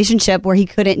of relationship where he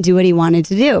couldn't do what he wanted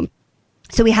to do.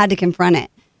 So we had to confront it.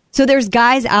 So there's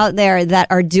guys out there that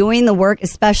are doing the work,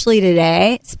 especially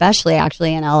today, especially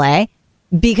actually in LA,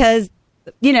 because,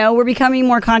 we're becoming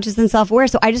more conscious and self-aware.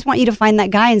 So I just want you to find that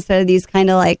guy instead of these kind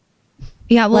of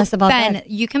less about Ben, that.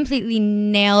 You completely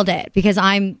nailed it because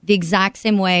I'm the exact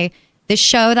same way. The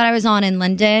show that I was on in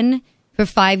London for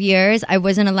 5 years, I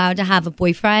wasn't allowed to have a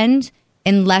boyfriend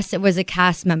unless it was a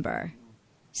cast member.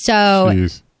 So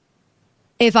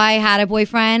if I had a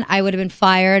boyfriend, I would have been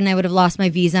fired and I would have lost my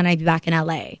visa and I'd be back in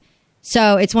LA.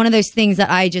 So it's one of those things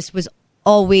that I just was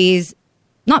always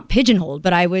not pigeonholed,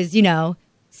 but I was,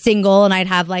 single and I'd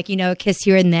have a kiss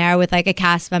here and there with a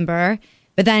cast member.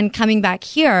 But then coming back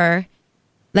here,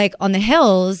 on the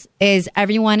hills is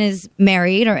everyone is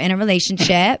married or in a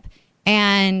relationship.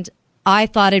 And I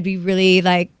thought it'd be really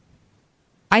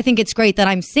I think it's great that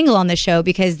I'm single on the show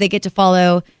because they get to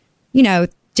follow,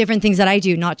 different things that I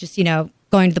do, not just,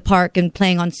 going to the park and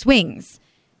playing on swings.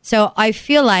 So I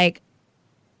feel like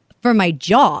for my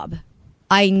job,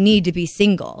 I need to be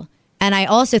single. And I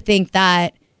also think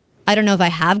that, I don't know if I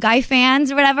have guy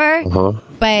fans or whatever,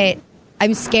 but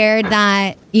I'm scared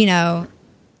that, you know,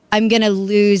 I'm going to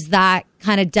lose that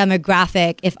kind of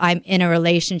demographic if I'm in a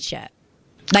relationship.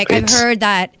 Like, I've heard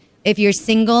that if you're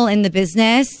single in the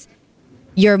business,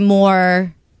 you're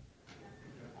more...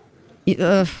 you've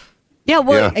got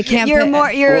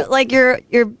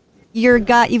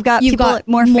people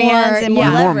more fans and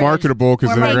more marketable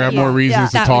because they're going to have more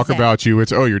reasons to talk about you.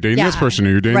 It's, you're dating this person, or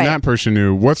you're dating that person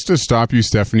new. What's to stop you,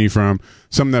 Stephanie, from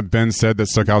something that Ben said that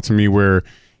stuck out to me, where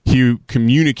he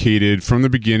communicated from the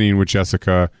beginning with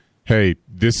Jessica, hey,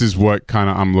 this is what kind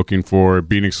of I'm looking for,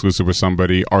 being exclusive with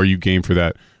somebody. Are you game for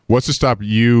that? What's to stop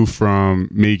you from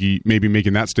maybe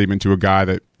making that statement to a guy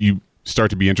that you start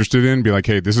to be interested in? Be like,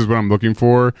 hey, this is what I'm looking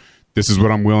for. This is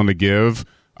what I'm willing to give.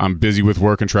 I'm busy with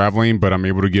work and traveling, but I'm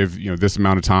able to give, this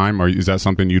amount of time. Or is that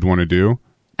something you'd want to do?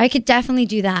 I could definitely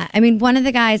do that. I mean, one of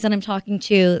the guys that I'm talking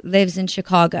to lives in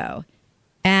Chicago,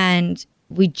 and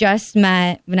we just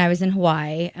met when I was in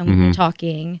Hawaii, and we were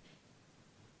talking.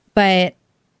 But,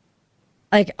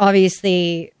 like,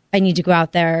 obviously, I need to go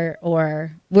out there,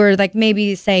 or we're, like,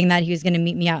 maybe saying that he was going to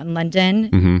meet me out in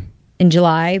London in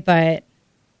July, but...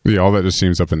 Yeah, all that just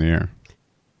seems up in the air.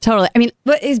 Totally. I mean,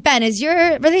 is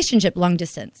your relationship long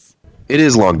distance? It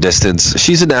is long distance.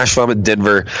 She's in Nashville. I'm in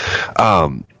Denver.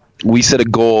 We set a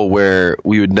goal where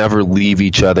we would never leave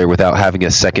each other without having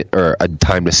a second or a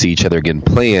time to see each other again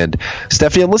planned.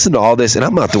 Stephanie, I'm listening to all this, and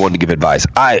I'm not the one to give advice.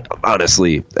 I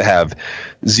honestly have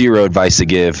zero advice to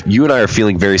give. You and I are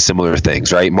feeling very similar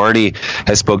things, right? Marnie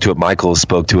has spoke to it. Michael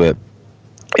spoke to it.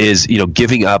 Is,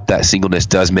 giving up that singleness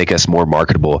does make us more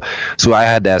marketable. So I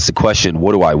had to ask the question,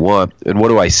 what do I want? And what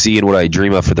do I see and what do I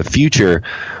dream of for the future?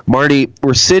 Marnie,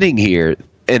 we're sitting here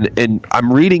and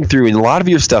I'm reading through, and a lot of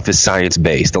your stuff is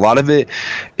science-based. A lot of it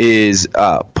is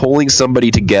pulling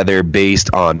somebody together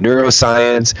based on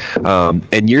neuroscience.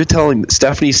 And you're telling,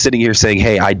 Stephanie's sitting here saying,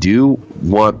 hey, I do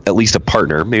want at least a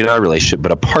partner, maybe not a relationship,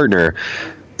 but a partner.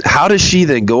 How does she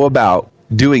then go about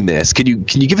doing this? Can you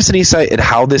give us an insight at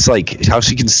how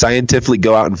she can scientifically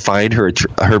go out and find her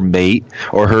mate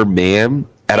or her man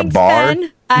at a bar?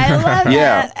 Ben. I love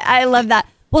that. I love that.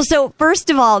 Well, so first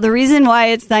of all, the reason why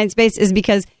it's science-based is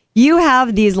because you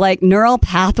have these like neural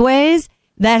pathways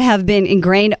that have been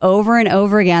ingrained over and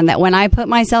over again, that when I put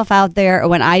myself out there or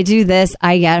when I do this,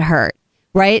 I get hurt,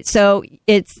 right? So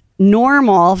it's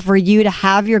normal for you to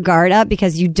have your guard up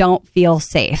because you don't feel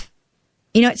safe.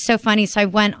 It's so funny. So I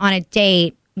went on a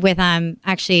date with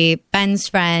actually Ben's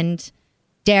friend,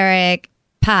 Derek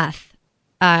Path,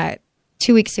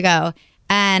 2 weeks ago.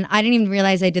 And I didn't even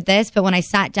realize I did this. But when I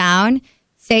sat down,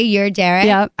 say you're Derek.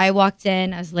 Yep. I walked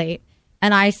in, I was late.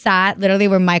 And I sat literally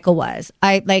where Michael was.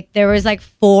 There was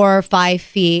 4 or 5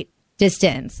 feet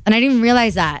distance. And I didn't even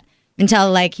realize that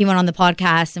until he went on the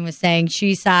podcast and was saying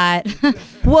she sat in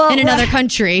another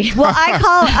country. Well,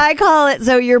 I call it,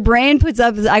 so your brain puts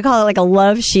up, I call it like a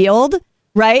love shield,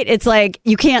 right? It's like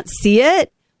you can't see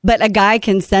it, but a guy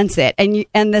can sense it.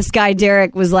 And this guy,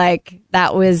 Derek, was like,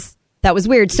 that was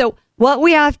weird. So what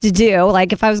we have to do,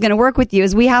 if I was going to work with you,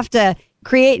 is we have to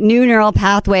create new neural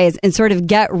pathways and sort of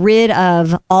get rid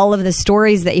of all of the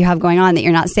stories that you have going on that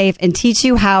you're not safe, and teach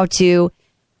you how to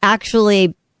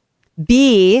actually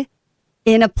be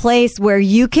in a place where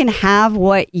you can have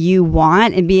what you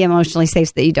want and be emotionally safe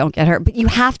so that you don't get hurt. But you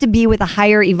have to be with a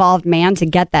higher evolved man to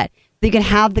get that. So you can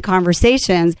have the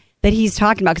conversations that he's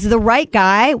talking about. Because the right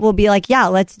guy will be like, yeah,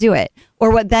 let's do it.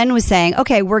 Or what Ben was saying,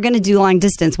 okay, we're going to do long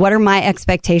distance. What are my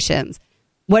expectations?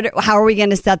 How are we going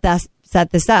to set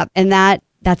this up? And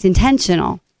that's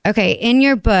intentional. Okay, in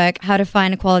your book, How to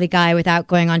Find a Quality Guy Without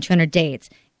Going on 200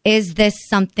 Dates, is this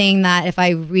something that if I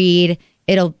read,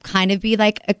 it'll kind of be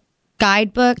like a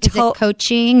guidebook? Is it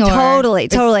coaching? Or Totally.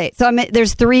 So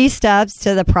there's 3 steps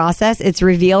to the process. It's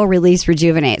reveal, release,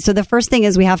 rejuvenate. So the first thing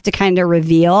is we have to kind of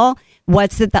reveal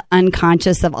what's at the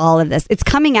unconscious of all of this. It's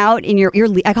coming out in your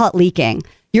I call it leaking.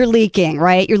 You're leaking,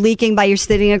 right? You're leaking by you're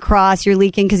sitting across. You're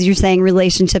leaking because you're saying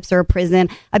relationships are a prison.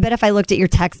 I bet if I looked at your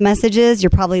text messages, you're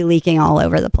probably leaking all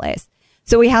over the place.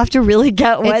 So we have to really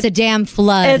get it's a damn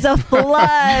flood. It's a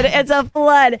flood. It's a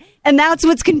flood. And that's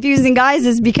what's confusing guys,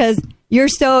 is because you're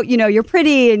so, you're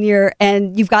pretty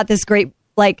and you've got this great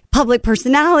public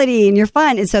personality and you're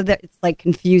fun. And so that it's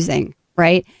confusing,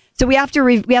 right? So we have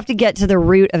to get to the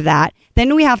root of that.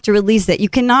 Then we have to release it. You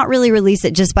cannot really release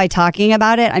it just by talking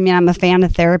about it. I mean, I'm a fan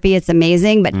of therapy. It's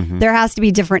amazing, but there has to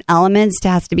be different elements. It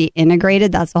has to be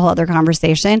integrated. That's a whole other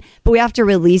conversation. But we have to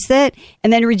release it.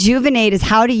 And then rejuvenate is,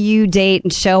 how do you date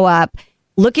and show up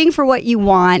looking for what you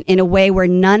want in a way where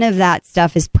none of that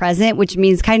stuff is present, which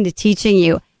means kind of teaching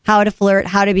you how to flirt,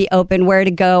 how to be open, where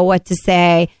to go, what to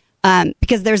say.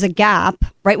 Because there's a gap,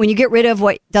 right? When you get rid of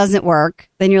what doesn't work,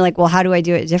 then you're like, well, how do I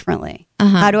do it differently?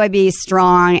 How do I be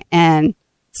strong and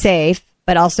safe,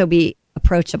 but also be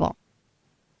approachable?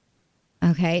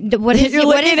 Okay. What is You're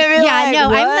looking at me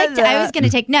like, I was going to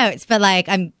take notes, but like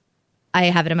I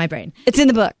have it in my brain. It's in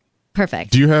the book.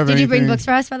 Perfect. Do you have Did you bring anything- books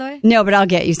for us, by the way? No, but I'll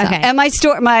get you some. Okay. And my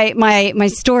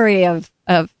story of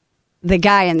the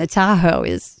guy in the Tahoe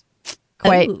is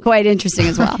quite interesting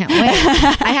as well. I can't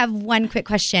wait. I have one quick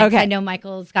question. Okay. I know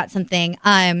Michael's got something.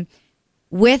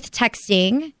 With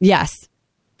texting, yes.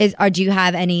 Do you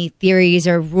have any theories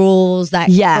or rules that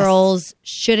girls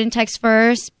shouldn't text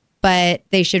first, but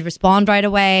they should respond right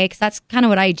away? Because that's kind of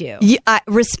what I do.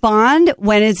 Respond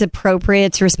when it's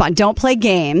appropriate to respond. Don't play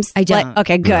games. I don't.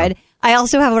 Okay, good. I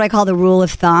also have what I call the rule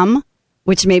of thumb,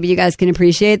 which maybe you guys can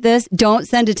appreciate this. Don't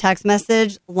send a text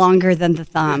message longer than the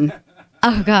thumb.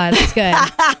 Oh, God, that's good.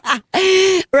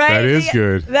 Right? That is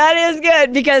good. That is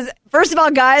good because, first of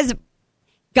all, guys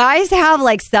have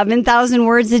like 7,000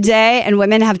 words a day and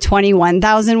women have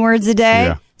 21,000 words a day.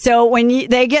 Yeah. So when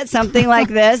they get something like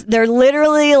this, they're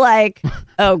literally like,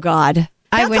 oh, God.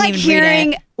 I wouldn't like even read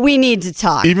hearing, it. we need to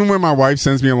talk. Even when my wife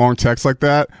sends me a long text like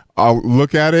that, I'll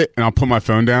look at it and I'll put my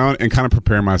phone down and kind of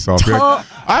prepare myself. Be like,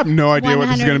 I have no idea what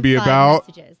this is going to be 105 about.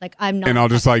 messages. Like, I'm not And I'll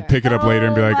just like pick it up later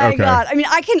and be like, my okay. God. I mean,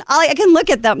 I can look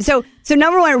at them. So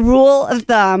number one, rule of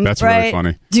thumb. That's right? really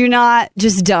funny. Do not,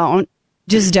 just don't.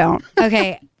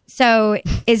 Okay. So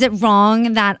is it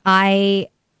wrong that I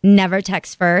never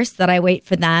text first, that I wait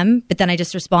for them, but then I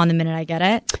just respond the minute I get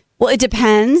it? Well, it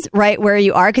depends, right, where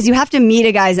you are, because you have to meet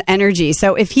a guy's energy.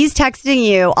 So if he's texting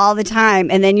you all the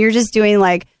time and then you're just doing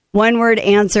like one-word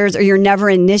answers or you're never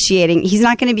initiating, he's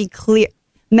not going to be clear.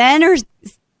 Men are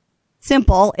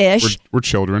simple-ish. We're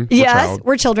children. Yes,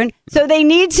 we're children. So they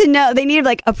need to know, they need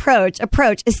like approach,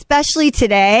 especially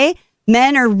today.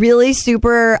 Men are really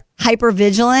super hyper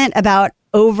vigilant about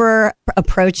over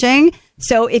approaching.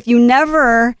 So if you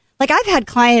never, like I've had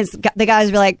clients, the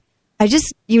guys be like,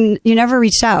 you never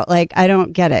reached out. Like, I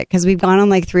don't get it because we've gone on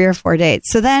like 3 or 4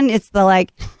 dates. So then it's the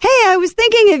like, hey, I was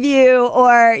thinking of you,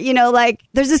 or, like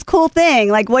there's this cool thing.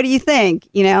 Like, what do you think?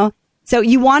 So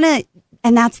you want to,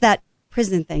 and that's that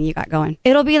prison thing you got going.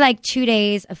 It'll be like 2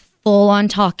 days of full on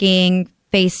talking,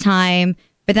 FaceTime,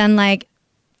 but then like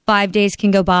 5 days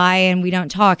can go by and we don't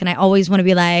talk. And I always want to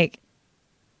be like,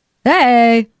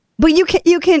 hey. But you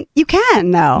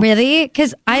can though. Really?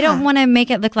 Because I don't want to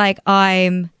make it look like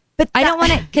I don't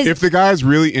want to. Because if the guy's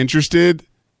really interested,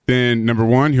 then number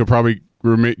one, he'll probably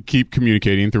keep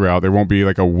communicating throughout. There won't be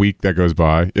like a week that goes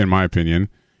by, in my opinion.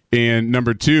 And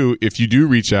number two, if you do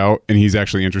reach out and he's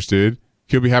actually interested,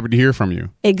 he'll be happy to hear from you.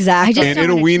 Exactly. And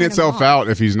it'll wean itself out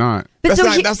if he's not. But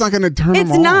That's not going to turn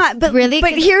him off. It's not. But really.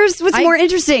 But here's what's more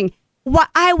interesting. Why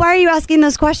are you asking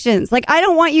those questions? Like, I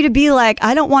don't want you to be like,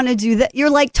 I don't want to do that.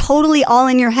 You're like totally all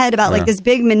in your head about like this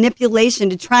big manipulation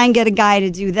to try and get a guy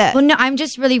to do this. Well, no, I'm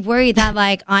just really worried that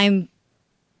like I'm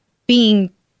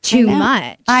being too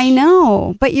much. I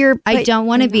know, but I don't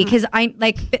want to be, because I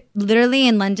like literally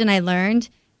in London I learned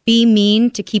be mean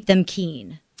to keep them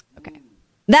keen. Okay,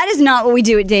 that is not what we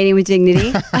do at Dating with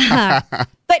Dignity.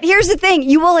 But here's the thing: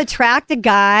 you will attract a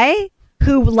guy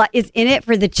who is in it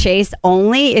for the chase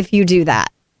only if you do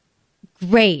that.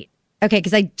 Great. Okay,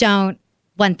 because I don't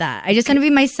want that. I just want to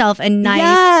be myself and nice.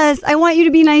 Yes, I want you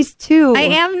to be nice too. I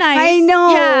am nice. I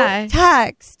know. Yeah.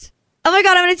 Text. Oh my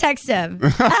God, I'm going to text him.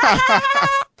 I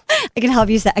can help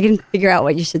you. I can figure out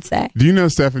what you should say. Do you know,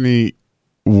 Stephanie,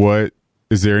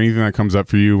 is there anything that comes up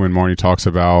for you when Marnie talks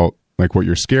about like what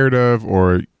you're scared of,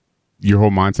 or your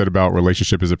whole mindset about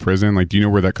relationship as a prison? Like, do you know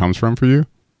where that comes from for you?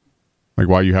 Like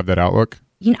why you have that outlook?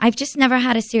 I've just never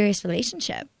had a serious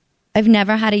relationship. I've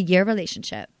never had a year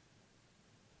relationship.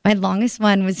 My longest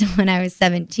one was when I was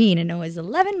 17 and it was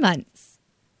 11 months.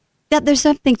 Yeah, there's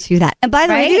something to that. And by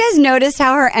the way, have you guys noticed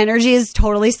how her energy is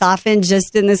totally softened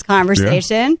just in this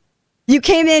conversation? Yeah. You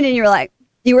came in and you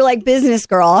were like business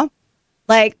girl,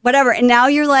 like whatever. And now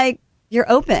you're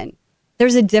open.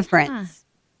 There's a difference.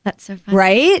 That's so funny.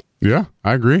 Right? Yeah,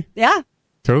 I agree. Yeah.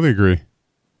 Totally agree.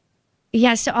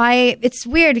 Yeah, so it's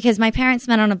weird because my parents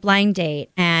met on a blind date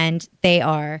and they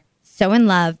are so in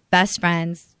love, best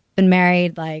friends, been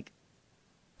married like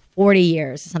 40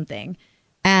 years or something.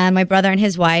 And my brother and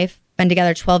his wife been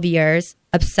together 12 years,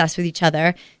 obsessed with each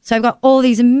other. So I've got all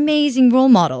these amazing role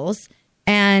models.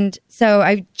 And so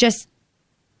I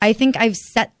think I've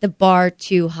set the bar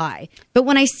too high. But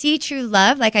when I see true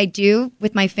love, like I do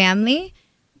with my family,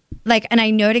 and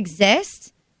I know it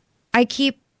exists, I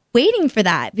keep waiting for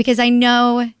that because I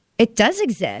know It does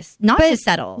exist, not to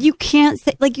settle. You can't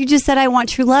say, like you just said, I want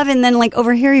true love, and then like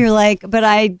over here you're like, but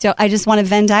I just want a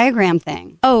Venn diagram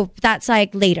thing. Oh, that's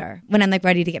like later when I'm like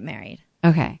ready to get married.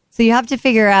 Okay, so you have to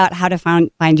figure out how to find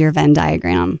your Venn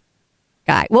diagram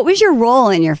guy. What was your role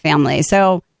in your family?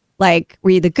 So like,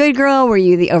 were you the good girl? Were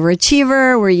you the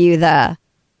overachiever? Were you the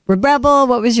rebel?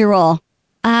 What was your role?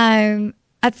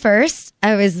 At first,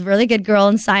 I was a really good girl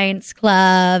in science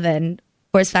club and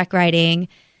horseback riding.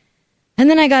 And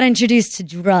then I got introduced to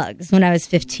drugs when I was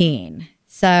 15.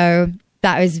 So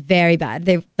that was very bad.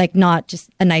 They like not just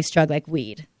a nice drug like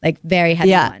weed, like very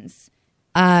heavy ones.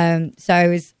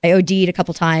 So I OD'd a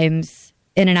couple times,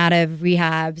 in and out of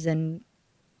rehabs, and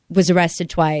was arrested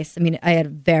twice. I mean, I had a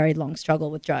very long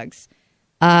struggle with drugs.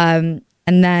 And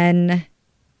then,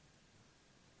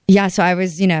 so I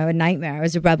was, a nightmare. I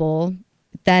was a rebel.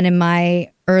 Then in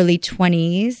my early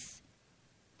 20s,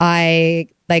 I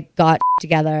like got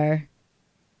together,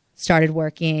 started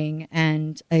working,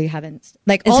 and I haven't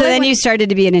like. And so then you started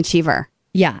to be an achiever.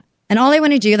 Yeah, and all I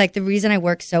want to do, like the reason I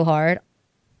work so hard,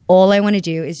 all I want to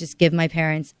do is just give my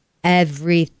parents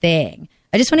everything.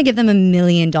 I just want to give them $1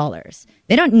 million.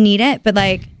 They don't need it, but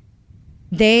like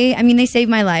they saved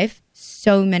my life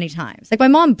so many times. Like my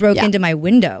mom broke into my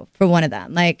window for one of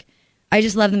them. Like I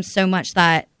just love them so much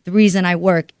that the reason I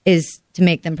work is to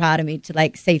make them proud of me, to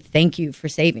like say thank you for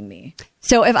saving me.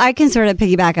 So if I can sort of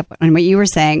piggyback up on what you were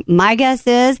saying, my guess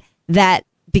is that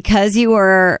because you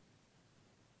were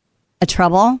a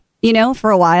trouble,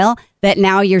 for a while, that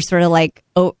now you're sort of like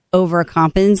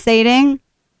overcompensating,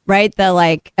 right? The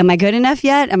like, am I good enough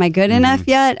yet? Am I good enough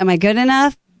yet? Am I good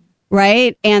enough?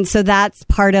 Right? And so that's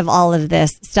part of all of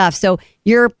this stuff. So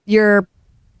your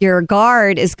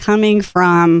guard is coming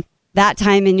from that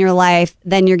time in your life.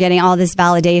 Then you're getting all this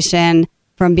validation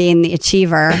from being the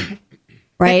achiever.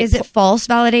 Right? But is it false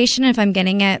validation if I'm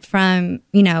getting it from,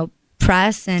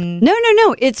 press and... No.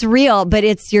 It's real, but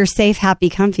it's your safe, happy,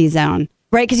 comfy zone,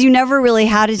 right? Because you never really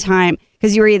had a time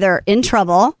because you were either in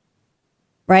trouble,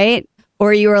 right?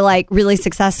 Or you were like really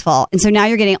successful. And so now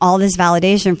you're getting all this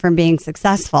validation from being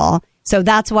successful. So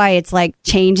that's why it's like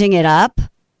changing it up,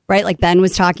 right? Like Ben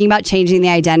was talking about, changing the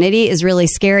identity is really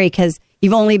scary because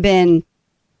you've only been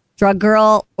drug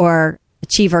girl or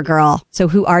achiever girl. So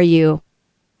who are you?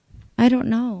 I don't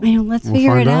know. Let's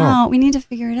figure it out. We need to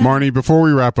figure it out. Marnie, before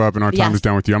we wrap up and our time is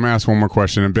done with you, I'm going to ask one more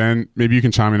question. And Ben, maybe you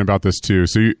can chime in about this too.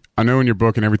 So I know in your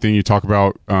book and everything, you talk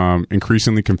about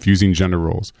increasingly confusing gender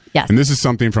roles. Yes. And this is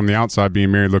something from the outside,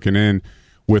 being married, looking in,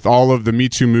 with all of the Me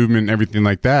Too movement and everything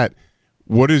like that.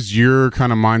 What is your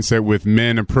kind of mindset with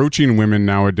men approaching women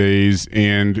nowadays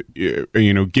and,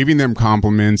 giving them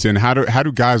compliments, and how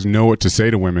do guys know what to say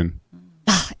to women?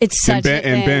 It's such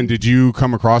and Ben, did you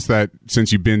come across that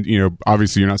since you've been,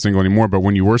 obviously you're not single anymore, but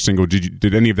when you were single,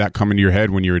 did any of that come into your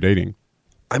head when you were dating?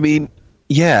 I mean,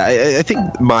 yeah, I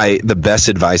think the best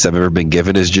advice I've ever been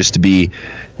given is just to be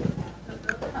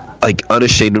like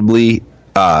unashamedly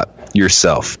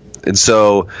yourself. And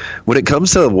so when it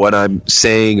comes to what I'm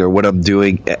saying or what I'm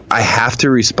doing, I have to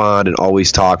respond and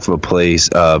always talk from a place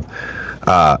of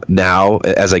now,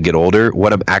 as I get older,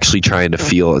 what I'm actually trying to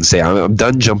feel and say. I'm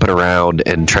done jumping around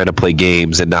and trying to play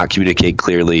games and not communicate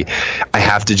clearly. I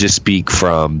have to just speak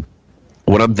from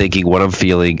what I'm thinking, what I'm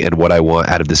feeling, and what I want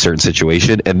out of this certain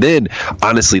situation. And then,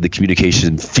 honestly, the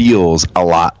communication feels a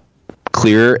lot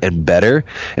clearer and better,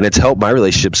 and it's helped my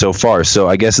relationship so far. So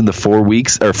I guess in the 4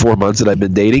 months that I've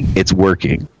been dating, it's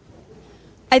working.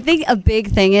 I think a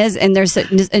big thing is, and there's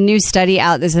a new study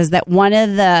out that says that one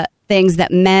of the things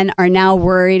that men are now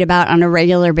worried about on a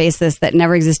regular basis that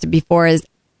never existed before is,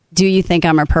 do you think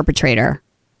I'm a perpetrator?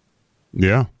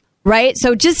 Yeah. Right?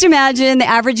 So just imagine the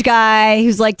average guy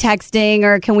who's like texting,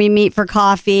 or can we meet for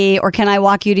coffee, or can I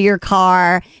walk you to your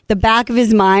car? The back of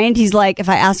his mind, he's like, if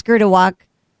I ask her to walk,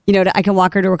 I can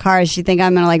walk her to her car, does she think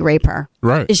I'm going to like rape her?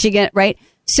 Right. Is she right?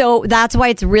 So that's why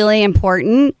it's really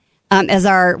important, as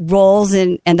our roles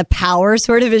and the power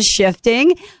sort of is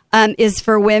shifting, is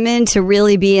for women to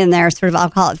really be in their sort of, I'll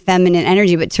call it feminine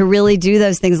energy, but to really do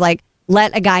those things like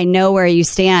let a guy know where you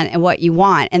stand and what you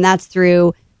want. And that's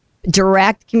through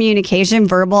direct communication,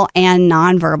 verbal and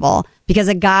nonverbal, because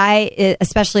a guy,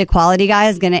 especially a quality guy,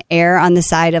 is going to err on the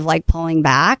side of like pulling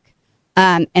back.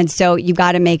 And so you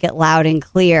got to make it loud and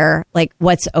clear, like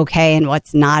what's okay and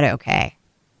what's not okay.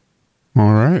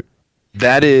 All right.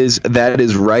 That is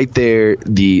right there.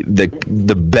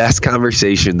 The best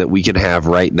conversation that we can have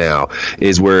right now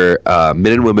is where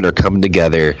men and women are coming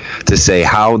together to say,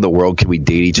 how in the world can we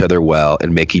date each other well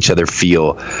and make each other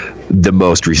feel the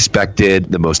most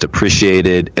respected, the most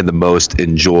appreciated, and the most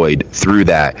enjoyed through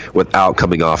that without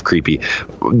coming off creepy.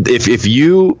 If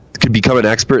you could become an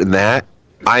expert in that,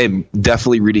 I am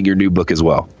definitely reading your new book as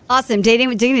well. Awesome. Dating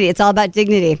with Dignity. It's all about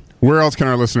dignity. Where else can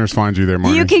our listeners find you there,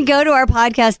 Marnie? You can go to our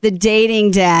podcast, The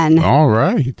Dating Den. All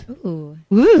right. Ooh.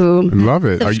 Woo. I love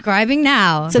it. Subscribing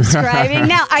now. Subscribing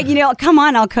now. Come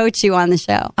on, I'll coach you on the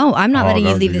show. Oh, I'm not letting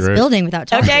you leave this building without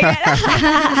talking. Okay, good.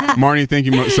 Marnie, thank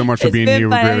you so much for being here.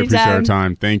 We really appreciate our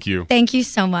time. Thank you. Thank you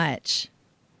so much.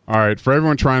 All right. For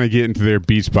everyone trying to get into their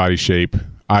beach body shape,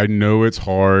 I know it's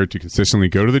hard to consistently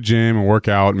go to the gym and work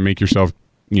out and make yourself,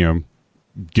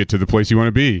 get to the place you want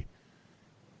to be.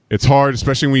 It's hard,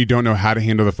 especially when you don't know how to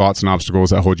handle the thoughts and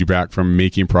obstacles that hold you back from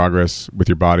making progress with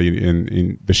your body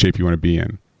in the shape you want to be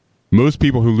in. Most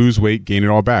people who lose weight gain it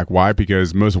all back. Why?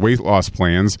 Because most weight loss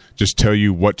plans just tell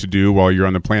you what to do while you're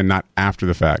on the plan, not after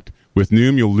the fact. With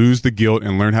Noom, you'll lose the guilt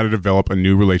and learn how to develop a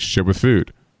new relationship with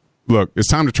food. Look, it's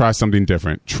time to try something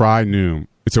different. Try Noom.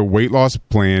 It's a weight loss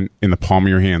plan in the palm of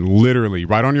your hand, literally,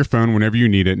 right on your phone whenever you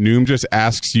need it. Noom just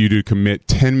asks you to commit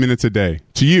 10 minutes a day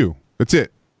to you. That's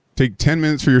it. Take 10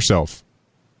 minutes for yourself.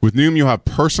 With Noom, you'll have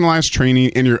personalized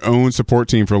training and your own support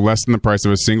team for less than the price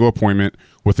of a single appointment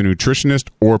with a nutritionist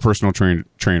or personal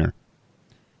trainer.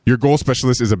 Your goal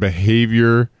specialist is a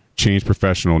behavior change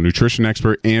professional, nutrition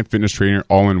expert, and fitness trainer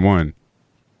all in one.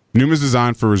 Noom is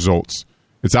designed for results.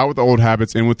 It's out with the old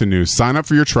habits, in with the new. Sign up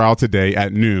for your trial today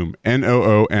at Noom,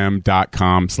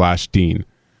 Noom.com/Dean.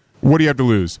 What do you have to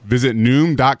lose? Visit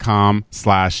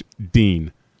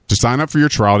Noom.com/Dean to sign up for your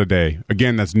trial today.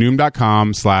 Again, that's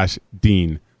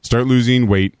Noom.com/Dean. Start losing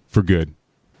weight for good.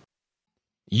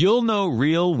 You'll know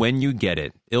real when you get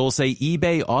it. It'll say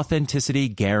eBay Authenticity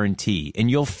Guarantee,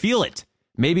 and you'll feel it.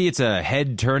 Maybe it's a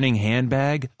head-turning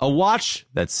handbag, a watch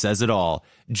that says it all,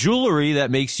 jewelry that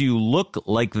makes you look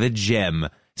like the gem,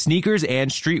 sneakers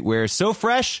and streetwear so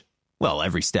fresh, well,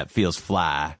 every step feels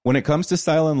fly. When it comes to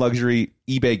style and luxury,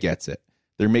 eBay gets it.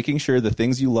 They're making sure the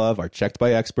things you love are checked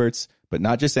by experts, but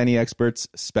not just any experts,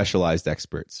 specialized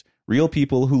experts. Real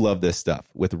people who love this stuff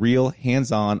with real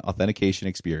hands-on authentication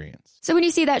experience. So when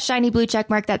you see that shiny blue check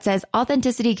mark that says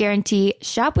Authenticity Guarantee,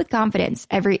 shop with confidence.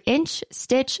 Every inch,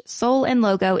 stitch, sole, and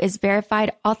logo is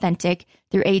verified authentic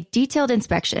through a detailed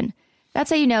inspection. That's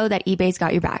how you know that eBay's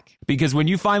got your back. Because when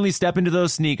you finally step into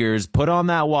those sneakers, put on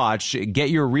that watch, get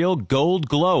your real gold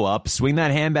glow up, swing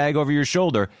that handbag over your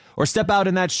shoulder, or step out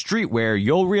in that streetwear,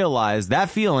 you'll realize that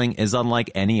feeling is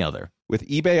unlike any other. With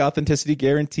eBay Authenticity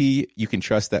Guarantee, you can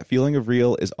trust that feeling of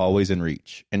real is always in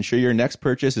reach. Ensure your next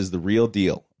purchase is the real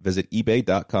deal. Visit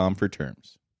eBay.com for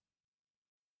terms.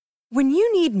 When you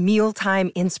need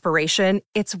mealtime inspiration,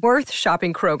 it's worth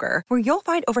shopping Kroger, where you'll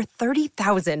find over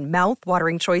 30,000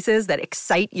 mouth-watering choices that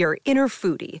excite your inner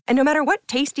foodie. And no matter what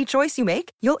tasty choice you make,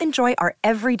 you'll enjoy our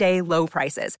everyday low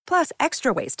prices, plus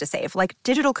extra ways to save, like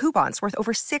digital coupons worth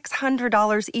over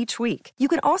 $600 each week. You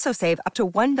can also save up to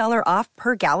 $1 off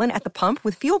per gallon at the pump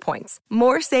with fuel points.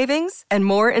 More savings and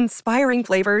more inspiring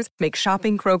flavors make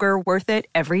shopping Kroger worth it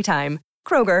every time.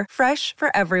 Kroger, fresh for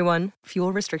everyone.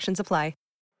 Fuel restrictions apply.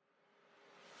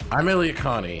 I'm Elliot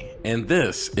Connie, and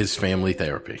this is Family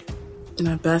Therapy.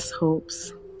 My best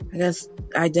hopes, I guess,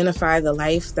 identify the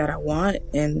life that I want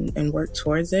and work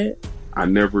towards it. I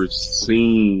never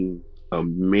seen a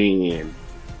man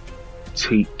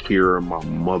take care of my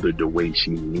mother the way she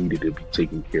needed to be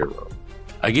taken care of.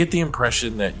 I get the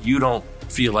impression that you don't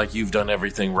feel like you've done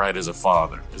everything right as a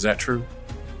father. Is that true?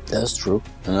 That's true,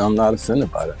 and I'm not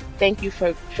offended by that. Thank you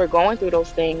for going through those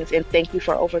things, and thank you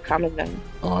for overcoming them.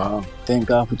 Thank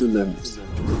God for deliverance.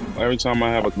 Every time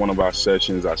I have one of our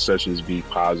sessions be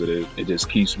positive. It just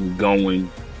keeps me going.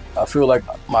 I feel like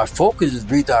my focus is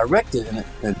redirected in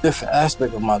a different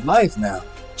aspect of my life now.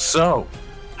 So,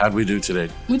 how'd we do today?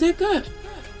 We did good.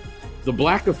 The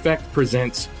Black Effect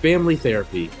presents Family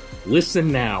Therapy.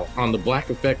 Listen now on the Black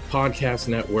Effect Podcast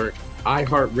Network,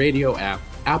 iHeartRadio app,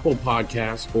 Apple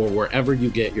Podcasts, or wherever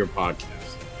you get your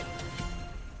podcasts.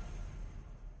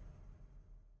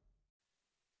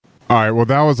 All right, well,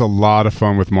 that was a lot of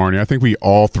fun with Marnie. I think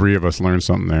all three of us learned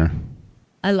something there.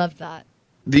 I love that.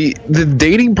 The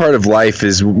dating part of life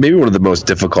is maybe one of the most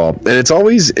difficult, and it's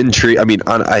always intriguing. I mean,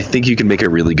 I think you can make a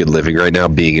really good living right now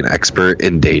being an expert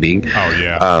in dating. Oh,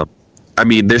 yeah. I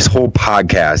mean, this whole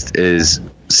podcast is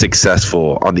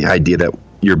successful on the idea that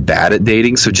you're bad at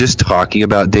dating. So just talking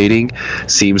about dating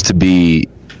seems to be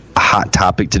a hot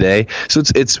topic today. So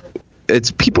it's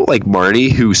people like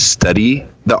Marnie who study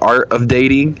the art of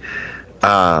dating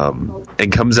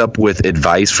and comes up with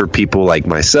advice for people like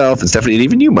myself and Stephanie, and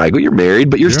even you, Michael. You're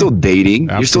married, but you're still dating.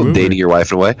 Absolutely. You're still dating your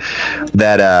wife in a way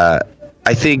that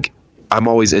I think I'm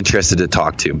always interested to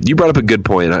talk to. You brought up a good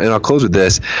point, and I'll close with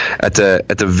this. At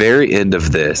the very end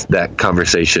of that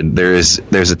conversation, there's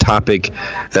a topic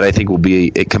that I think will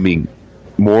be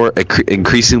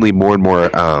increasingly more and more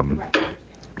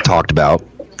talked about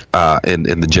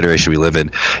in the generation we live in,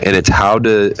 and it's how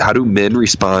do men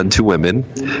respond to women,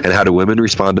 and how do women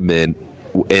respond to men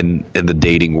in the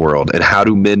dating world, and how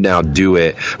do men now do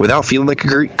it without feeling like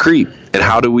a creep, and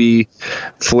how do we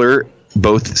flirt?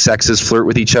 Both sexes flirt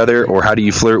with each other, or how do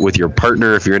you flirt with your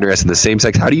partner if you're interested in the same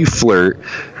sex? How do you flirt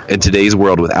in today's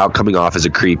world without coming off as a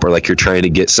creep or like you're trying to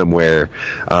get somewhere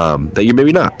that you're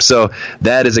maybe not? So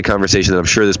that is a conversation that I'm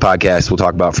sure this podcast will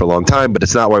talk about for a long time, but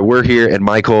it's not why we're here. And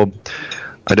Michael,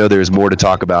 I know there's more to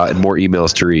talk about and more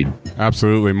emails to read.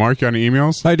 Absolutely. Mark, you got any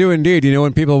emails? I do indeed. You know,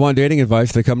 when people want dating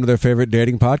advice, they come to their favorite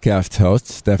dating podcast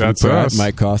hosts, Stephanie Pratt,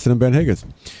 Mike Costin, and Ben Higgins.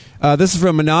 This is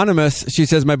from Anonymous. She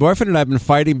says, my boyfriend and I have been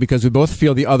fighting because we both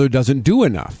feel the other doesn't do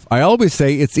enough. I always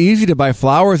say it's easy to buy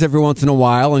flowers every once in a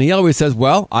while, and he always says,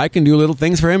 well, I can do little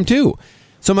things for him too.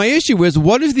 So my issue is,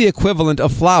 what is the equivalent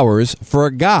of flowers for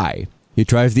a guy? He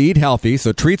tries to eat healthy,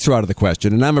 so treats are out of the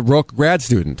question, and I'm a broke grad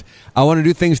student. I want to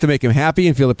do things to make him happy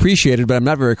and feel appreciated, but I'm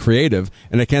not very creative,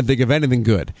 and I can't think of anything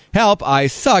good. Help, I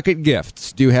suck at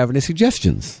gifts. Do you have any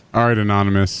suggestions? All right,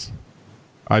 Anonymous.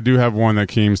 I do have one that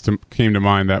came to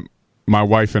mind that my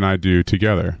wife and I do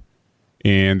together,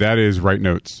 and that is write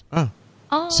notes. Oh.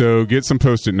 So get some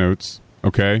Post-it notes,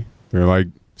 okay? They're like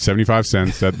 75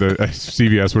 cents at the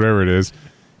CVS, whatever it is,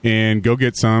 and go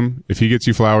get some. If he gets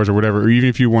you flowers or whatever, or even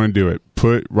if you want to do it,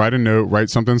 write a note, write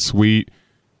something sweet,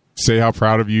 say how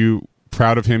proud of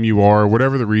him you are,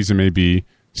 whatever the reason may be.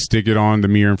 Stick it on the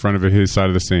mirror in front of his side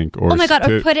of the sink, or oh my god,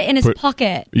 or put it in his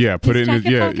pocket. Yeah, put it in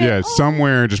his pocket.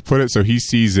 Somewhere. Just put it so he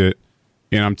sees it.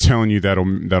 And I'm telling you, that'll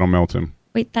melt him.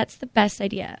 Wait, that's the best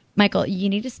idea. Michael, you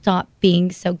need to stop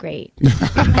being so great.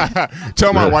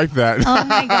 Tell my wife that. Oh,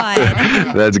 my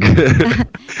God. That's good.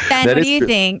 Ben, what do you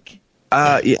think?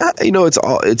 Yeah,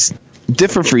 it's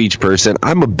different for each person.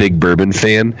 I'm a big bourbon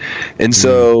fan. And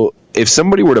so if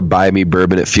somebody were to buy me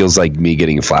bourbon, it feels like me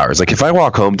getting flowers. Like if I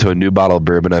walk home to a new bottle of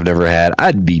bourbon I've never had,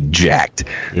 I'd be jacked.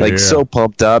 So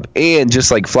pumped up. And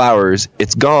just like flowers,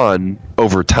 it's gone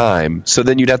over time. So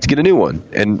then you'd have to get a new one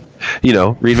and,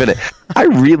 reinvent it. I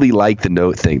really like the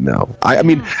note thing though. I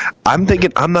mean, I'm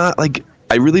thinking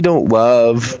I really don't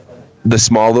love the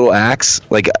small little acts.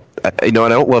 And I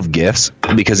don't love gifts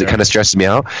because it kind of stresses me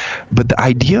out. But the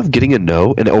idea of getting a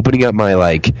note and opening up my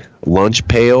lunch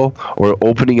pail or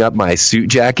opening up my suit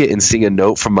jacket and seeing a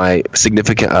note from my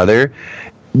significant other,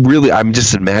 really, I'm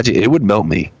just imagining it would melt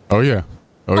me. Oh yeah.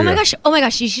 Oh my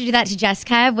gosh! You should do that to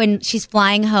Jessica when she's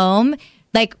flying home.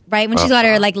 Right when she's got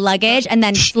her luggage, and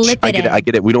then slip it in. I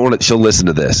get it. We don't want it. She'll listen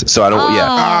to this, so I don't.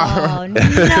 Oh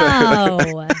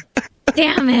no!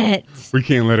 Damn it! We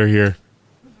can't let her hear.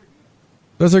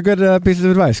 Those are good pieces of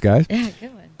advice, guys. Yeah,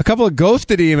 good one. A couple of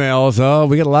ghosted emails. Oh,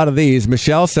 we get a lot of these.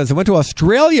 Michelle says, I went to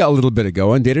Australia a little bit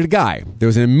ago and dated a guy. There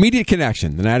was an immediate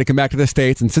connection. Then I had to come back to the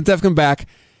States, and since I've come back,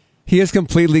 he has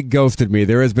completely ghosted me.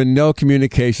 There has been no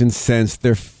communication since.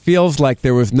 There feels like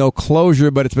there was no closure,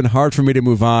 but it's been hard for me to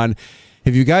move on.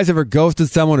 Have you guys ever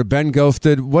ghosted someone or been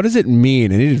ghosted? What does it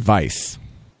mean? I need advice.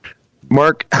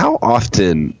 Mark, how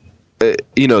often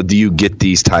do you get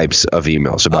these types of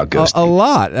emails about ghosting? A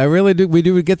lot. I really do. We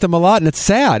do get them a lot, and it's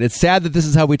sad. It's sad that this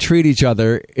is how we treat each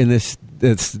other in this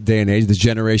day and age, this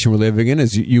generation we're living in,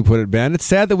 as you put it, Ben. It's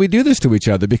sad that we do this to each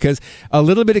other because a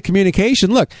little bit of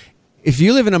communication. Look, if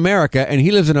you live in America and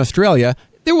he lives in Australia,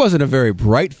 there wasn't a very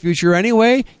bright future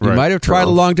anyway. You might have tried a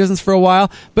long distance for a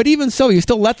while, but even so, you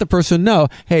still let the person know,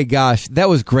 hey, gosh, that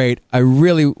was great. I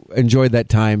really enjoyed that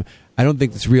time. I don't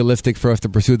think it's realistic for us to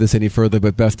pursue this any further,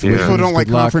 but best wishes. People don't like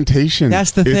confrontation.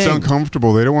 That's the thing. It's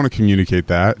uncomfortable. They don't want to communicate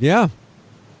that. Yeah.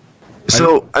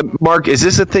 So, Mark, is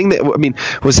this a thing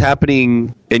that was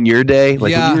happening in your day?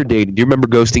 When you were dating, do you remember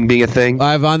ghosting being a thing?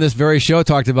 I've on this very show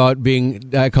talked about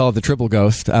being, I call it the triple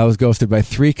ghost. I was ghosted by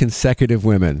 3 consecutive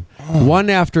women.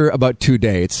 One after about 2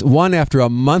 dates, one after a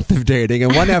month of dating,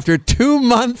 and one after 2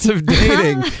 months of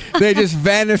dating. They just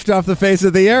vanished off the face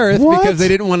of the earth because they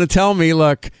didn't want to tell me,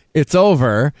 look, it's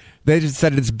over. They just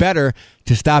said it's better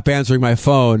to stop answering my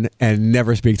phone and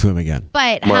never speak to him again.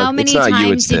 But Mark, how many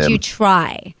times did you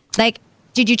try?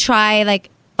 Did you try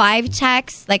 5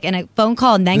 texts, in a phone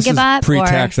call and then give up?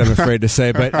 Pre-text, I'm afraid to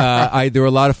say, but there were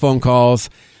a lot of phone calls.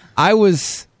 I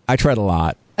tried a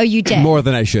lot. Oh, you did? More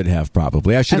than I should have,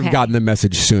 probably. I should have gotten the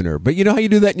message sooner. But you know how you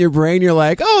do that in your brain? You're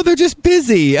like, oh, they're just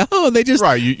busy. Oh, they just...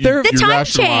 Right, you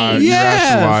rationalize, you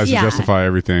rationalize and justify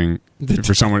everything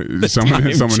for someone.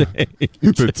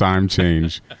 The time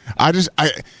change. I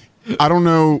don't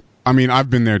know. I mean, I've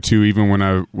been there too. Even when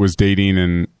I was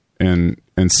dating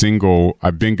and single,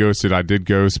 I've been ghosted. I did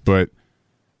ghost, but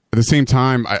at the same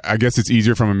time, I guess it's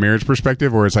easier from a marriage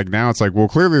perspective, where it's like now it's like, well,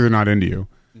 clearly they're not into you.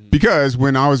 Because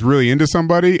when I was really into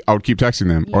somebody, I would keep texting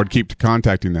them or I'd keep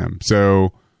contacting them.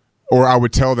 So, or I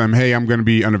would tell them, hey, I'm going to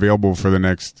be unavailable for the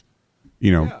next,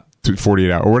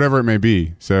 48 hours or whatever it may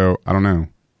be. So I don't know.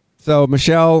 So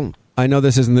Michelle, I know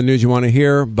this isn't the news you want to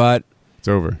hear, but it's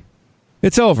over.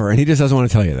 It's over. And he just doesn't want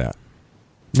to tell you that.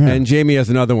 Yeah. And Jamie has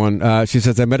another one. She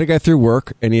says, I met a guy through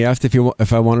work, and he asked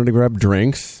if I wanted to grab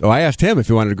drinks. So I asked him if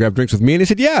he wanted to grab drinks with me, and he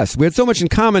said yes. We had so much in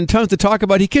common, tons to talk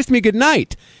about. He kissed me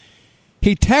goodnight.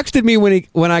 He texted me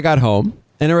when I got home,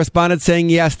 and I responded saying,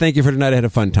 yes, thank you for tonight. I had a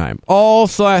fun time. All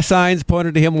signs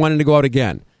pointed to him wanting to go out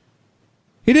again.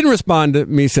 He didn't respond to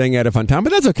me saying I had a fun time, but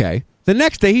that's okay. The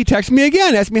next day, he texted me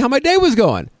again, asked me how my day was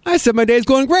going. I said, my day's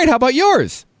going great. How about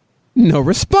yours? No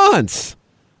response.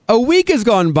 A week has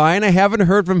gone by and I haven't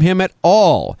heard from him at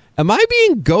all. Am I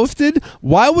being ghosted?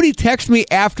 Why would he text me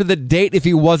after the date if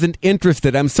he wasn't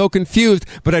interested? I'm so confused,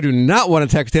 but I do not want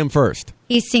to text him first.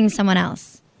 He's seeing someone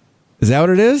else. Is that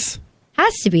what it is?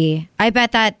 Has to be. I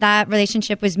bet that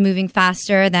relationship was moving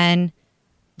faster than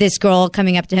this girl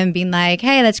coming up to him being like,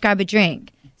 hey, let's grab a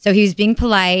drink. So he was being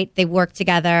polite. They worked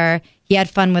together. He had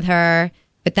fun with her.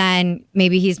 But then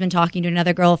maybe he's been talking to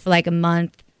another girl for like a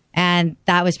month. And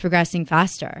that was progressing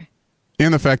faster.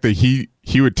 And the fact that he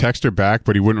would text her back,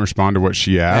 but he wouldn't respond to what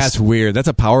she asked. That's weird. That's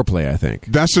a power play, I think.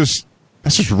 That's just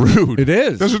rude. It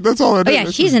is. That's all it is. Yeah,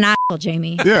 she's an asshole,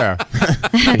 Jamie. Yeah.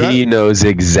 He knows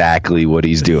exactly what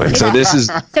he's doing. So this is.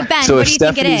 So Ben, what do you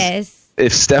think it is?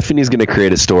 If Stephanie's going to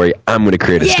create a story, I'm going to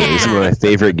create a story. This is one of my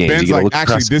favorite games. Ben's like,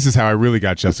 actually, this is how I really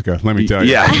got Jessica. Let me tell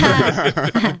you.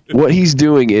 Yeah. What he's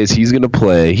doing is he's going to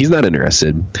play. He's not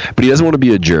interested, but he doesn't want to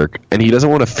be a jerk, and he doesn't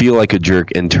want to feel like a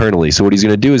jerk internally. So what he's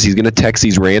going to do is he's going to text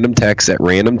these random texts at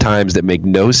random times that make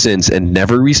no sense and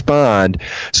never respond,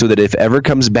 so that if ever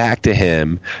comes back to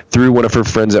him through one of her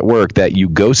friends at work that you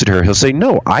ghosted her, he'll say,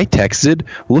 no, I texted.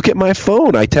 Look at my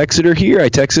phone. I texted her here. I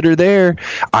texted her there.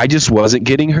 I just wasn't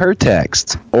getting her text.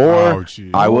 Or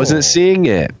I wasn't seeing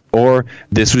it. Or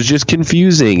this was just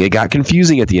confusing. It got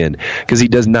confusing at the end. Because he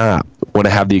does not want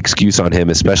to have the excuse on him,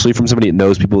 especially from somebody that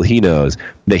knows people he knows,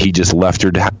 that he just left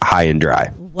her high and dry.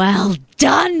 Well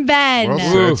done, Ben.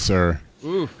 Well said, sir.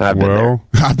 I've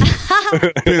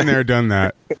been there, done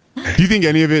that. Do you think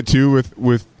any of it, too,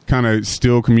 with kind of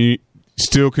still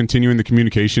continuing the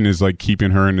communication is like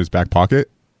keeping her in his back pocket?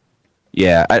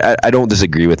 Yeah, I don't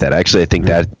disagree with that. Actually, I think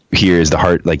that here is the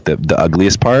heart, like the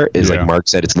ugliest part is like Mark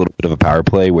said, it's a little bit of a power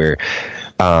play where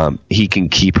he can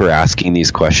keep her asking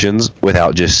these questions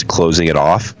without just closing it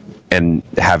off and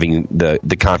having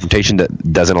the confrontation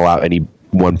that doesn't allow any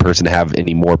one person to have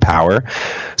any more power.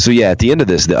 So yeah, at the end of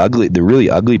this, the really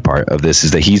ugly part of this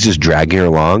is that he's just dragging her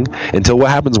along until what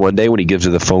happens one day when he gives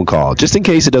her the phone call. Just in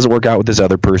case it doesn't work out with this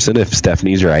other person, if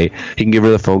Stephanie's right, he can give her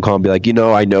the phone call and be like,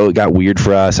 I know it got weird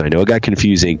for us and I know it got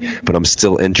confusing, but I'm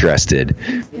still interested.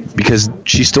 Because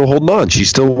she's still holding on. She's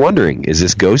still wondering, is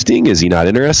this ghosting? Is he not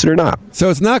interested or not? So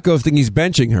it's not ghosting, he's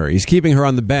benching her. He's keeping her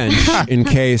on the bench in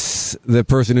case the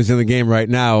person who's in the game right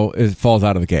now falls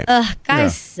out of the game.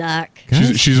 Guys suck.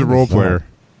 She's a role player.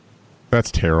 That's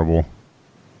terrible.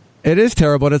 It is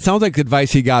terrible, and it sounds like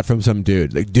advice he got from some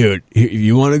dude. Like, dude, if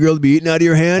you want a girl to be eaten out of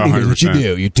your hand, here's what you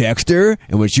do. You text her,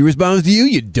 and when she responds to you,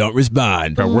 you don't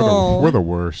respond. God, we're the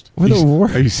worst. We're the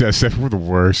worst. He says we're the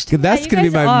worst. That's going to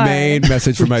be my main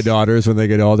message for my daughters when they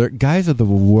get older. Guys are the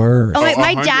worst. Oh, wait,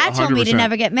 my dad told me to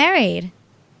never get married.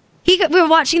 We were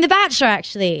watching The Bachelor,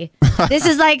 actually. This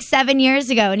is like 7 years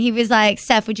ago, and he was like,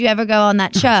 Steph, would you ever go on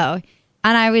that show?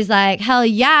 And I was like, hell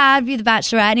yeah, I'd be the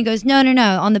Bachelorette. And he goes, no,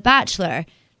 on The Bachelor.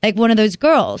 Like one of those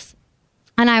girls.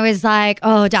 And I was like,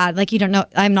 oh, Dad, like, you don't know,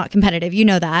 I'm not competitive. You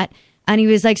know that. And he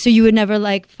was like, so you would never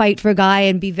like fight for a guy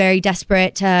and be very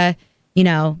desperate to,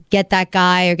 get that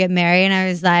guy or get married? And I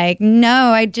was like,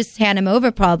 no, I'd just hand him over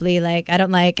probably. Like, I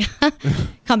don't like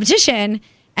competition.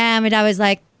 And my dad was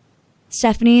like,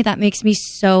 Stephanie, that makes me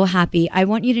so happy. I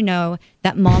want you to know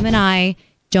that Mom and I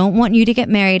don't want you to get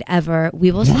married ever. We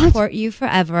will support you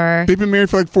forever. They've been married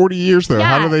for like 40 years, though. Yeah.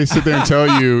 How do they sit there and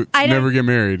tell you never get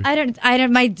married?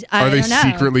 Are they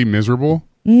secretly miserable?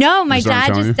 No, my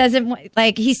dad just doesn't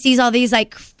like. He sees all these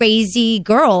like crazy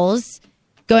girls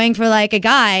going for like a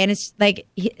guy, and it's like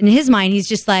in his mind, he's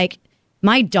just like,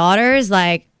 my daughter's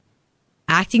like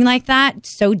acting like that,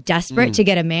 so desperate to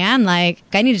get a man, like,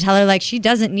 I need to tell her, like, she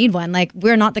doesn't need one. Like,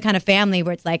 we're not the kind of family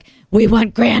where it's like, we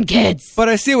want grandkids. But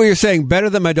I see what you're saying. Better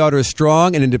that my daughter is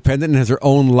strong and independent and has her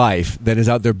own life than is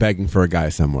out there begging for a guy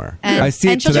somewhere. I see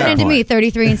it. And she'll turn into me,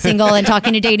 33 and single, and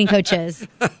talking to dating coaches.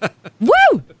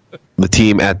 Woo! The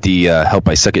team at the Help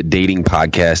I Suck at Dating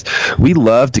podcast, we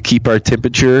love to keep our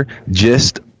temperature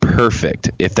just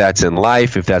perfect. If that's in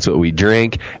life, if that's what we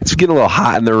drink, it's getting a little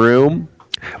hot in the room,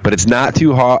 but it's not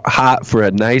too hot for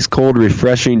a nice, cold,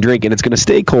 refreshing drink, and it's going to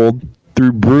stay cold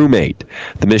through BrewMate.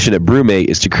 The mission at BrewMate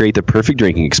is to create the perfect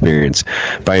drinking experience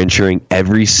by ensuring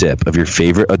every sip of your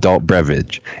favorite adult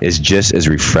beverage is just as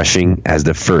refreshing as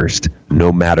the first,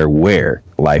 no matter where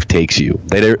life takes you.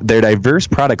 Their diverse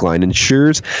product line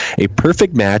ensures a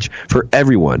perfect match for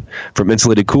everyone, from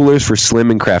insulated coolers for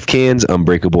slim and craft cans,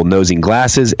 unbreakable nosing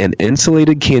glasses, and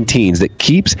insulated canteens that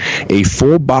keeps a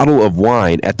full bottle of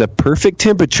wine at the perfect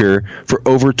temperature for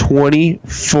over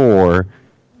 24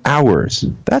 hours.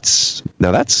 That's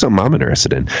something I'm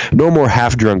interested in. No more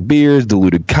half-drunk beers,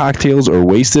 diluted cocktails, or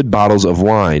wasted bottles of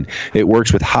wine. It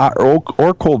works with hot or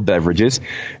cold beverages.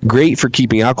 Great for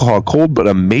keeping alcohol cold, but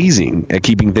amazing at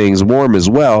keeping things warm as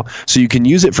well. So you can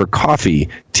use it for coffee,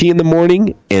 tea in the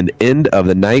morning, and end of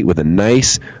the night with a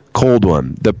nice cold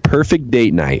one. The perfect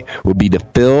date night would be to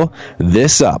fill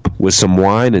this up with some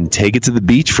wine and take it to the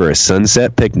beach for a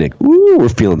sunset picnic. Ooh, we're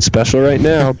feeling special right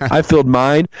now. I filled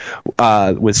mine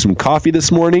with some coffee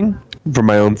this morning from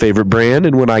my own favorite brand,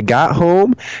 and when I got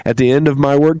home at the end of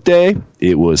my workday,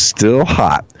 it was still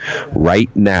hot. Right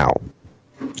now,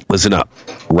 listen up.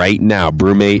 Right now,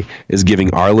 BrewMate is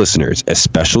giving our listeners a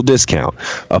special discount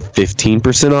of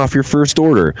 15% off your first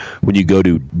order when you go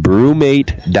to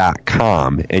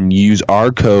brewmate.com and use our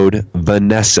code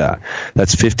Vanessa.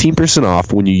 That's 15%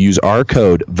 off when you use our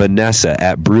code Vanessa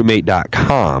at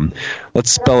brewmate.com.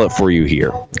 Let's spell it for you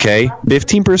here, okay?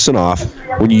 15% off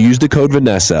when you use the code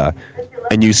Vanessa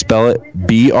and you spell it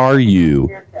BRUMATE.com.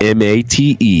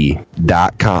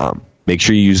 Make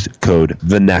sure you use code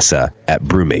Vanessa at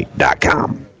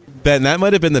brewmate.com. Ben, that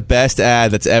might have been the best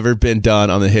ad that's ever been done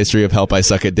on the history of Help I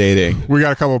Suck at Dating. We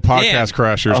got a couple of podcast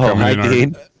crashers coming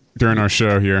in during our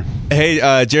show here. Hey,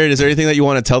 Jared, is there anything that you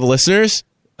want to tell the listeners?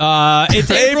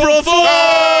 It's April Fools!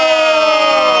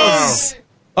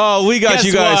 Oh, we got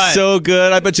you guys so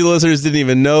good. I bet you listeners didn't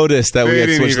even notice that we had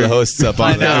switched the hosts up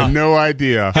on I have no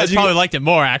idea. I probably liked it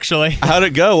more, actually. How'd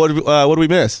it go? What did we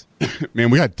miss? Man,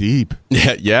 we got deep.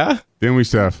 Yeah? Didn't we,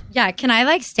 Steph? Yeah, can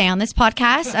I stay on this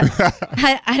podcast?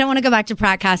 I don't want to go back to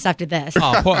Pratcast after this.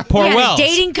 Oh, poor Wells.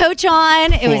 Dating coach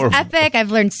on. It was epic.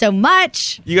 I've learned so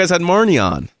much. You guys had Marnie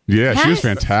on. Yeah, she was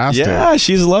fantastic. Yeah,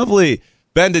 she's lovely.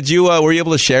 Ben, were you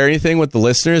able to share anything with the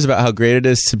listeners about how great it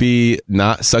is to be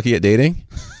not sucky at dating?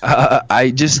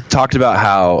 I just talked about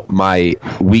how my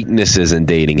weaknesses in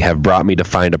dating have brought me to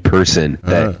find a person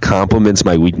that complements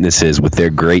my weaknesses with their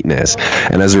greatness.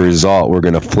 And as a result, we're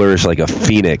going to flourish like a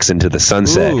phoenix into the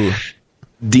sunset.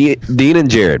 Dean and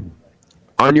Jared,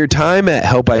 on your time at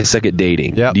Help I Suck at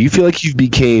Dating, do you feel like you've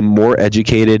became more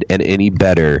educated and any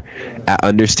better at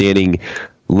understanding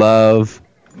love,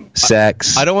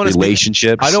 sex,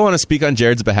 relationships? I don't want to speak on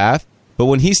Jared's behalf, but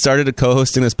when he started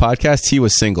co-hosting this podcast, he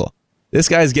was single. This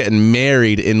guy's getting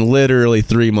married in literally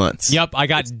 3 months. Yep, I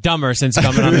got dumber since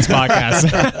coming on this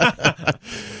podcast.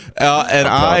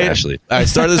 I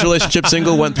started this relationship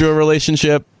single, went through a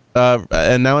relationship,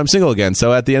 and now I'm single again.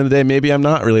 So at the end of the day, maybe I'm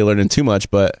not really learning too much,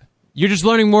 but you're just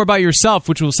learning more about yourself,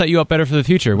 which will set you up better for the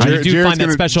future. When you do find that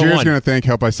special Jared's one. going to thank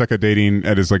Help I Suck at Dating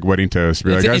at his wedding toast.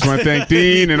 Be like, I just want to thank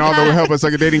Dean and all the Help I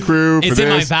Suck at Dating crew for it's this. in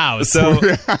my vows. So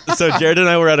Jared and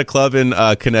I were at a club in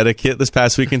Connecticut this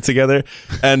past weekend together,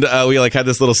 and we had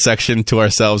this little section to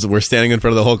ourselves. We're standing in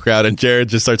front of the whole crowd, and Jared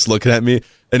just starts looking at me,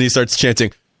 and he starts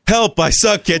chanting, "Help, I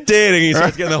suck at dating." He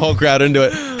starts getting the whole crowd into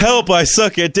it. "Help, I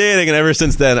suck at dating." And ever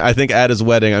since then, I think at his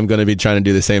wedding, I'm going to be trying to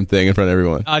do the same thing in front of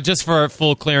everyone. Just for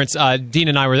full clearance, Dean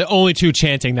and I were the only two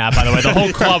chanting that, by the way. The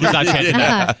whole club was not chanting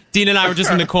that. Dean and I were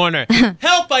just in the corner.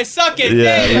 "Help, I suck at dating."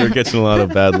 Yeah, we were getting a lot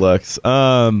of bad looks.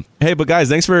 Hey, but guys,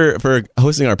 thanks for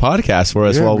hosting our podcast for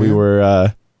us while we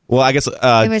were... I guess...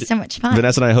 it was so much fun.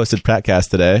 Vanessa and I hosted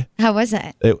Pratcast today. How was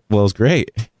it? It was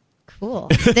great. Cool.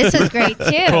 This was great,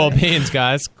 too. Cool beans,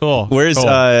 guys. Cool. Where's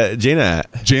Jana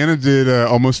at? Jana did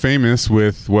Almost Famous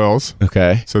with Wells.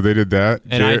 Okay. So they did that.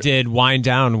 And I did Wind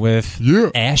Down with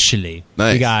Ashley.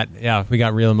 Nice. We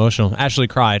got real emotional. Ashley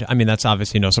cried. I mean, that's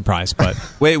obviously no surprise, but...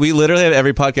 Wait, we literally have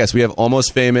every podcast. We have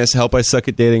Almost Famous, Help I Suck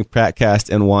at Dating, Pratcast,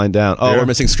 and Wind Down. We're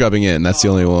missing Scrubbing In. That's the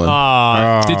only one.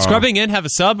 Did Scrubbing In have a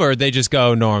sub, or did they just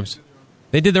go Norms?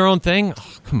 They did their own thing?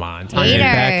 Oh, come on. Tanya and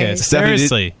Becca.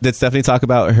 Seriously. Did Stephanie talk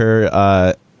about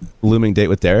her looming date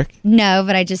with Derek? No,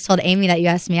 but I just told Amy that you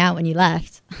asked me out when you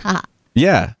left.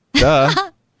 Yeah. Duh.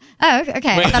 Oh,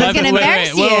 okay. I thought I was going to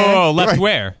embarrass you. Whoa, left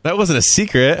where? That wasn't a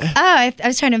secret. Oh, I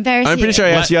was trying to embarrass you. I'm pretty sure I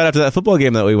asked you out after that football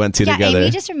game that we went to together.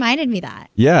 Amy just reminded me that.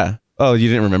 Yeah. Oh, you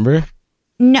didn't remember?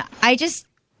 No, I just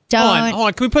don't. Hold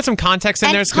on. Can we put some context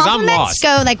in there? Because I'm compliments lost.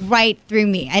 go like right through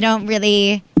me. I don't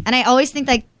really, and I always think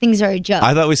like things are a joke.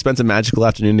 I thought we spent a magical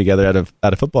afternoon together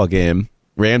at a football game.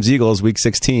 Rams-Eagles, week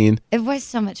 16. It was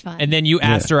so much fun. And then you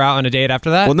asked her out on a date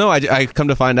after that? Well, no, I come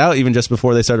to find out, even just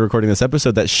before they started recording this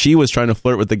episode, that she was trying to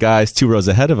flirt with the guys 2 rows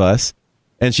ahead of us,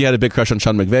 and she had a big crush on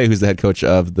Sean McVay, who's the head coach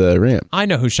of the Rams. I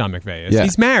know who Sean McVay is. Yeah.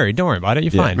 He's married. Don't worry about it.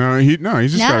 You're fine. No, he's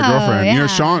just got a girlfriend. yeah. You know,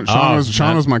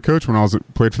 Sean was my coach when I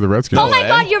played for the Redskins. Oh my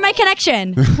God, you're my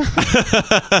connection.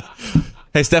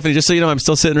 Hey, Stephanie, just so you know, I'm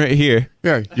still sitting right here.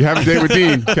 Yeah, you have a date with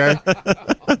Dean, okay?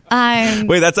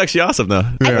 Wait, that's actually awesome, though.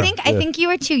 I think you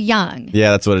were too young.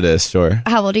 Yeah, that's what it is, sure.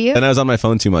 How old are you? And I was on my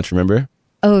phone too much, remember?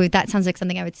 Oh, that sounds like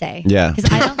something I would say. Yeah.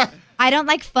 Because I don't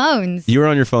like phones. You were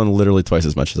on your phone literally twice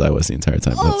as much as I was the entire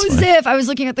time. Oh, Ziff. I was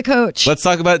looking at the coach. Let's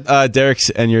talk about Derek's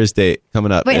and yours date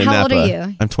coming up. Wait, in how old Napa. are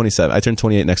you? I'm 27. I turn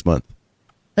 28 next month.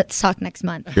 Let's talk next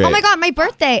month. Great. Oh my God, my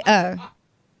birthday. Oh,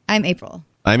 I'm April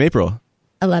I'm April.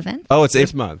 11th. Oh, it's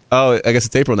April month. Oh, I guess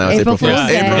it's April now. It's April April Fool's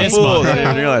Day. April This Fool's. month. I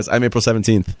didn't realize. I'm April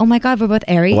 17th. Oh my God, we're both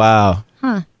Aries. Wow.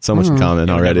 Huh. So much in common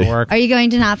already. Are you going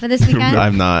to Napa this weekend?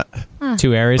 I'm not. Huh.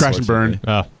 2 Aries. Crash and burn.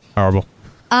 Oh, horrible.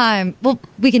 Well,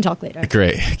 we can talk later.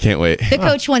 Great. Can't wait. The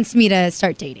coach wants me to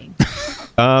start dating.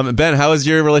 Ben, how is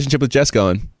your relationship with Jess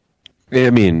going? I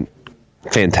mean,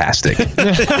 fantastic.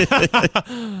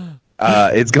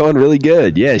 It's going really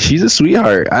good. Yeah, she's a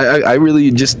sweetheart. I really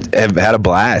just have had a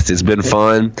blast. It's been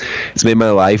fun. It's made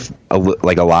my life a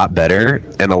lot better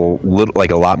and a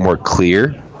lot more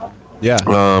clear.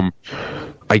 Yeah.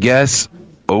 I guess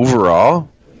overall,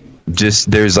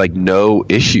 just there's like no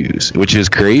issues, which is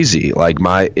crazy.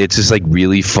 It's just like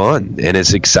really fun and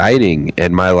it's exciting,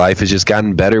 and my life has just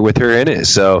gotten better with her in it.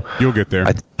 So you'll get there.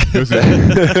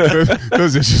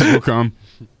 Those issues will come.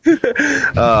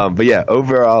 But yeah,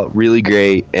 overall really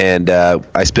great, and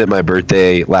I spent my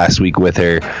birthday last week with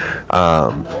her,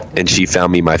 and she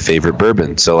found me my favorite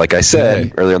bourbon. So like I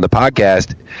said earlier on the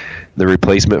podcast, the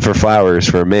replacement for flowers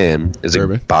for a man is a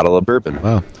bottle of bourbon.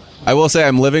 Wow. I will say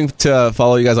I'm living to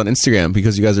follow you guys on Instagram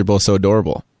because you guys are both so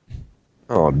adorable.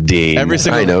 Oh, Dean. Every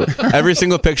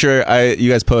single picture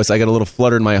you guys post, I get a little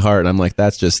flutter in my heart, and I'm like,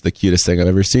 that's just the cutest thing I've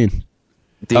ever seen.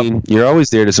 Dean, you're always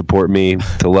there to support me,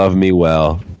 to love me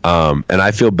well. And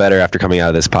I feel better after coming out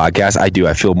of this podcast. I do.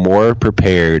 I feel more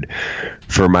prepared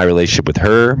for my relationship with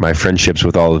her, my friendships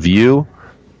with all of you.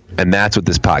 And that's what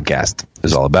this podcast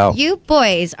is all about. You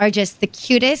boys are just the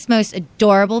cutest, most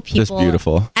adorable people Just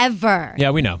beautiful. ever.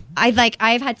 Yeah, we know. I've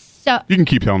had so... You can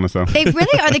keep telling us though. They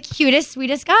really are the cutest,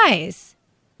 sweetest guys.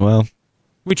 Well,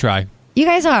 we try. You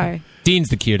guys are. Dean's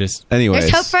the cutest. Anyways,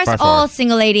 there's hope for us all,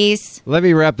 single ladies. Let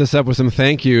me wrap this up with some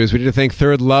thank yous. We need to thank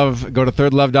Third Love. Go to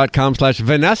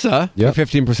thirdlove.com/Vanessa for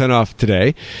 15% off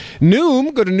today.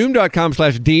 Noom, go to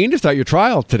noom.com/Dean to start your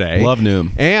trial today. Love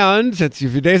Noom. And since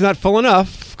if your day's not full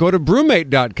enough, go to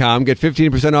brewmate.com. Get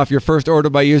 15% off your first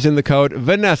order by using the code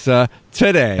Vanessa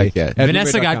today.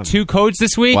 Vanessa got 2 codes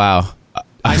this week. Wow.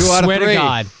 I 2 out of swear 3. to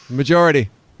God. Majority.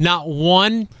 Not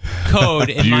one code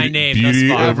in my name. Beauty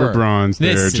thus far. over bronze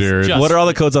there, This is Jared. just What are all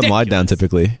the codes on Wide Down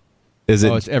typically? Is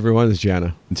it it's everyone is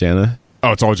Jana. Jana?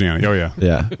 Oh, it's all Jana. Oh, yeah.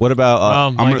 Yeah. What about...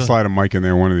 I'm going to slide a mic in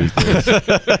there one of these days.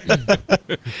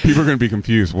 People are going to be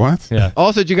confused. What? Yeah.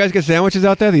 Also, did you guys get sandwiches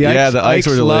out there? The Ike's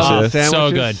were delicious. Sandwiches,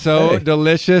 So good. So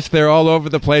delicious. They're all over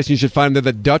the place. You should find them.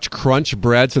 They're the Dutch Crunch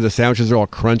bread, so the sandwiches are all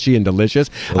crunchy and delicious.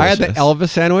 I had the Elvis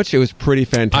sandwich. It was pretty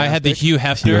fantastic. I had the Hugh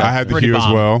Hefner. I had the Pretty Hugh as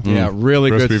bomb. well. Yeah,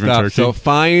 really Roast good beef and stuff. turkey. So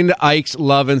find Ike's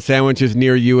Love and Sandwiches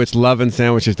near you. It's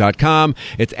loveandsandwiches.com.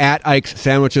 It's at Ike's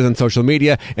Sandwiches on social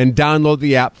media, and download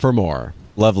the app for more.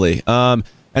 Lovely.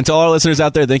 And to all our listeners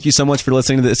out there, thank you so much for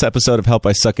listening to this episode of Help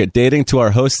I Suck at Dating. To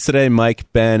our hosts today, Mike,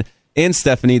 Ben, and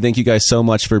Stephanie, thank you guys so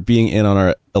much for being in on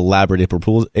our elaborate April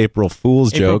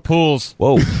Fool's joke. Pools.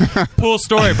 Whoa. Pool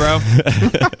story, bro.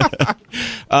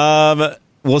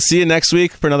 We'll see you next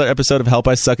week for another episode of Help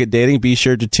I Suck at Dating. Be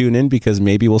sure to tune in because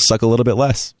maybe we'll suck a little bit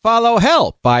less. Follow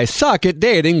Help I Suck at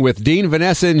Dating with Dean,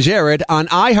 Vanessa, and Jared on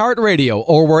iHeartRadio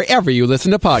or wherever you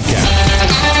listen to podcasts.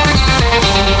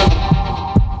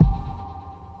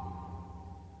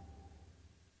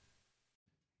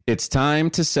 It's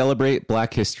time to celebrate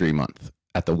Black History Month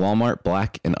at the Walmart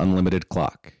Black and Unlimited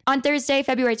Clock. On Thursday,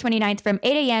 February 29th from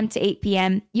 8 a.m. to 8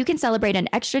 p.m., you can celebrate an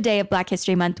extra day of Black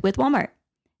History Month with Walmart.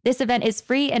 This event is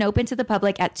free and open to the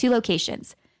public at 2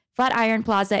 locations, Flatiron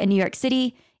Plaza in New York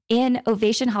City and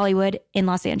Ovation Hollywood in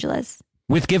Los Angeles.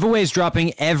 With giveaways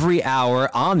dropping every hour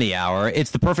on the hour,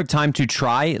 it's the perfect time to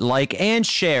try, like, and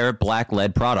share Black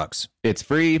Lead products. It's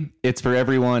free, it's for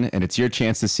everyone, and it's your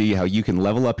chance to see how you can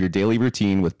level up your daily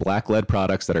routine with Black Lead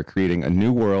products that are creating a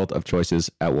new world of choices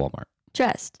at Walmart.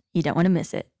 Trust, you don't want to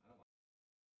miss it.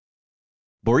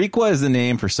 Boricua is the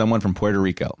name for someone from Puerto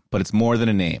Rico, but it's more than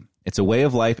a name. It's a way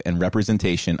of life and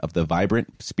representation of the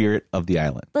vibrant spirit of the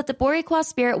island. Let the Boricua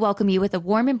spirit welcome you with a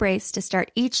warm embrace to start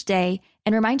each day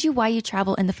and remind you why you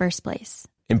travel in the first place.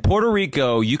 In Puerto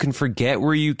Rico, you can forget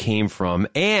where you came from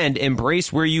and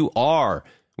embrace where you are.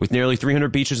 With nearly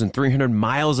 300 beaches and 300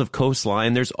 miles of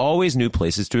coastline, there's always new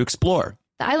places to explore.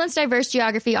 The island's diverse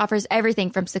geography offers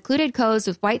everything from secluded coves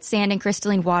with white sand and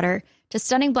crystalline water to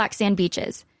stunning black sand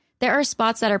beaches. There are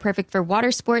spots that are perfect for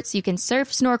water sports. You can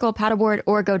surf, snorkel, paddleboard,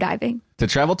 or go diving. To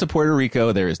travel to Puerto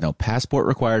Rico, there is no passport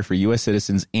required for U.S.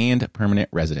 citizens and permanent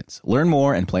residents. Learn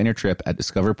more and plan your trip at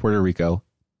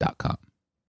discoverpuertorico.com.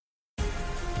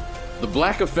 The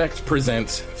Black Effect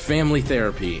presents Family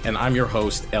Therapy, and I'm your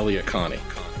host, Elliot Connie.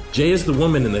 Jay is the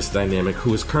woman in this dynamic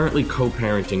who is currently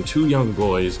co-parenting 2 young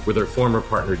boys with her former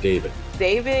partner, David.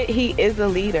 David, he is a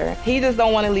leader. He just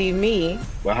don't want to leave me.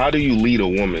 But how do you lead a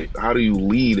woman? How do you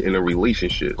lead in a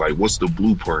relationship? Like, what's the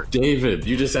blueprint? David,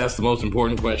 you just asked the most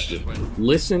important question.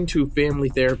 Listen to Family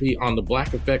Therapy on the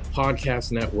Black Effect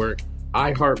Podcast Network,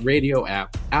 iHeartRadio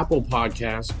app, Apple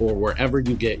Podcasts, or wherever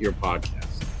you get your podcasts.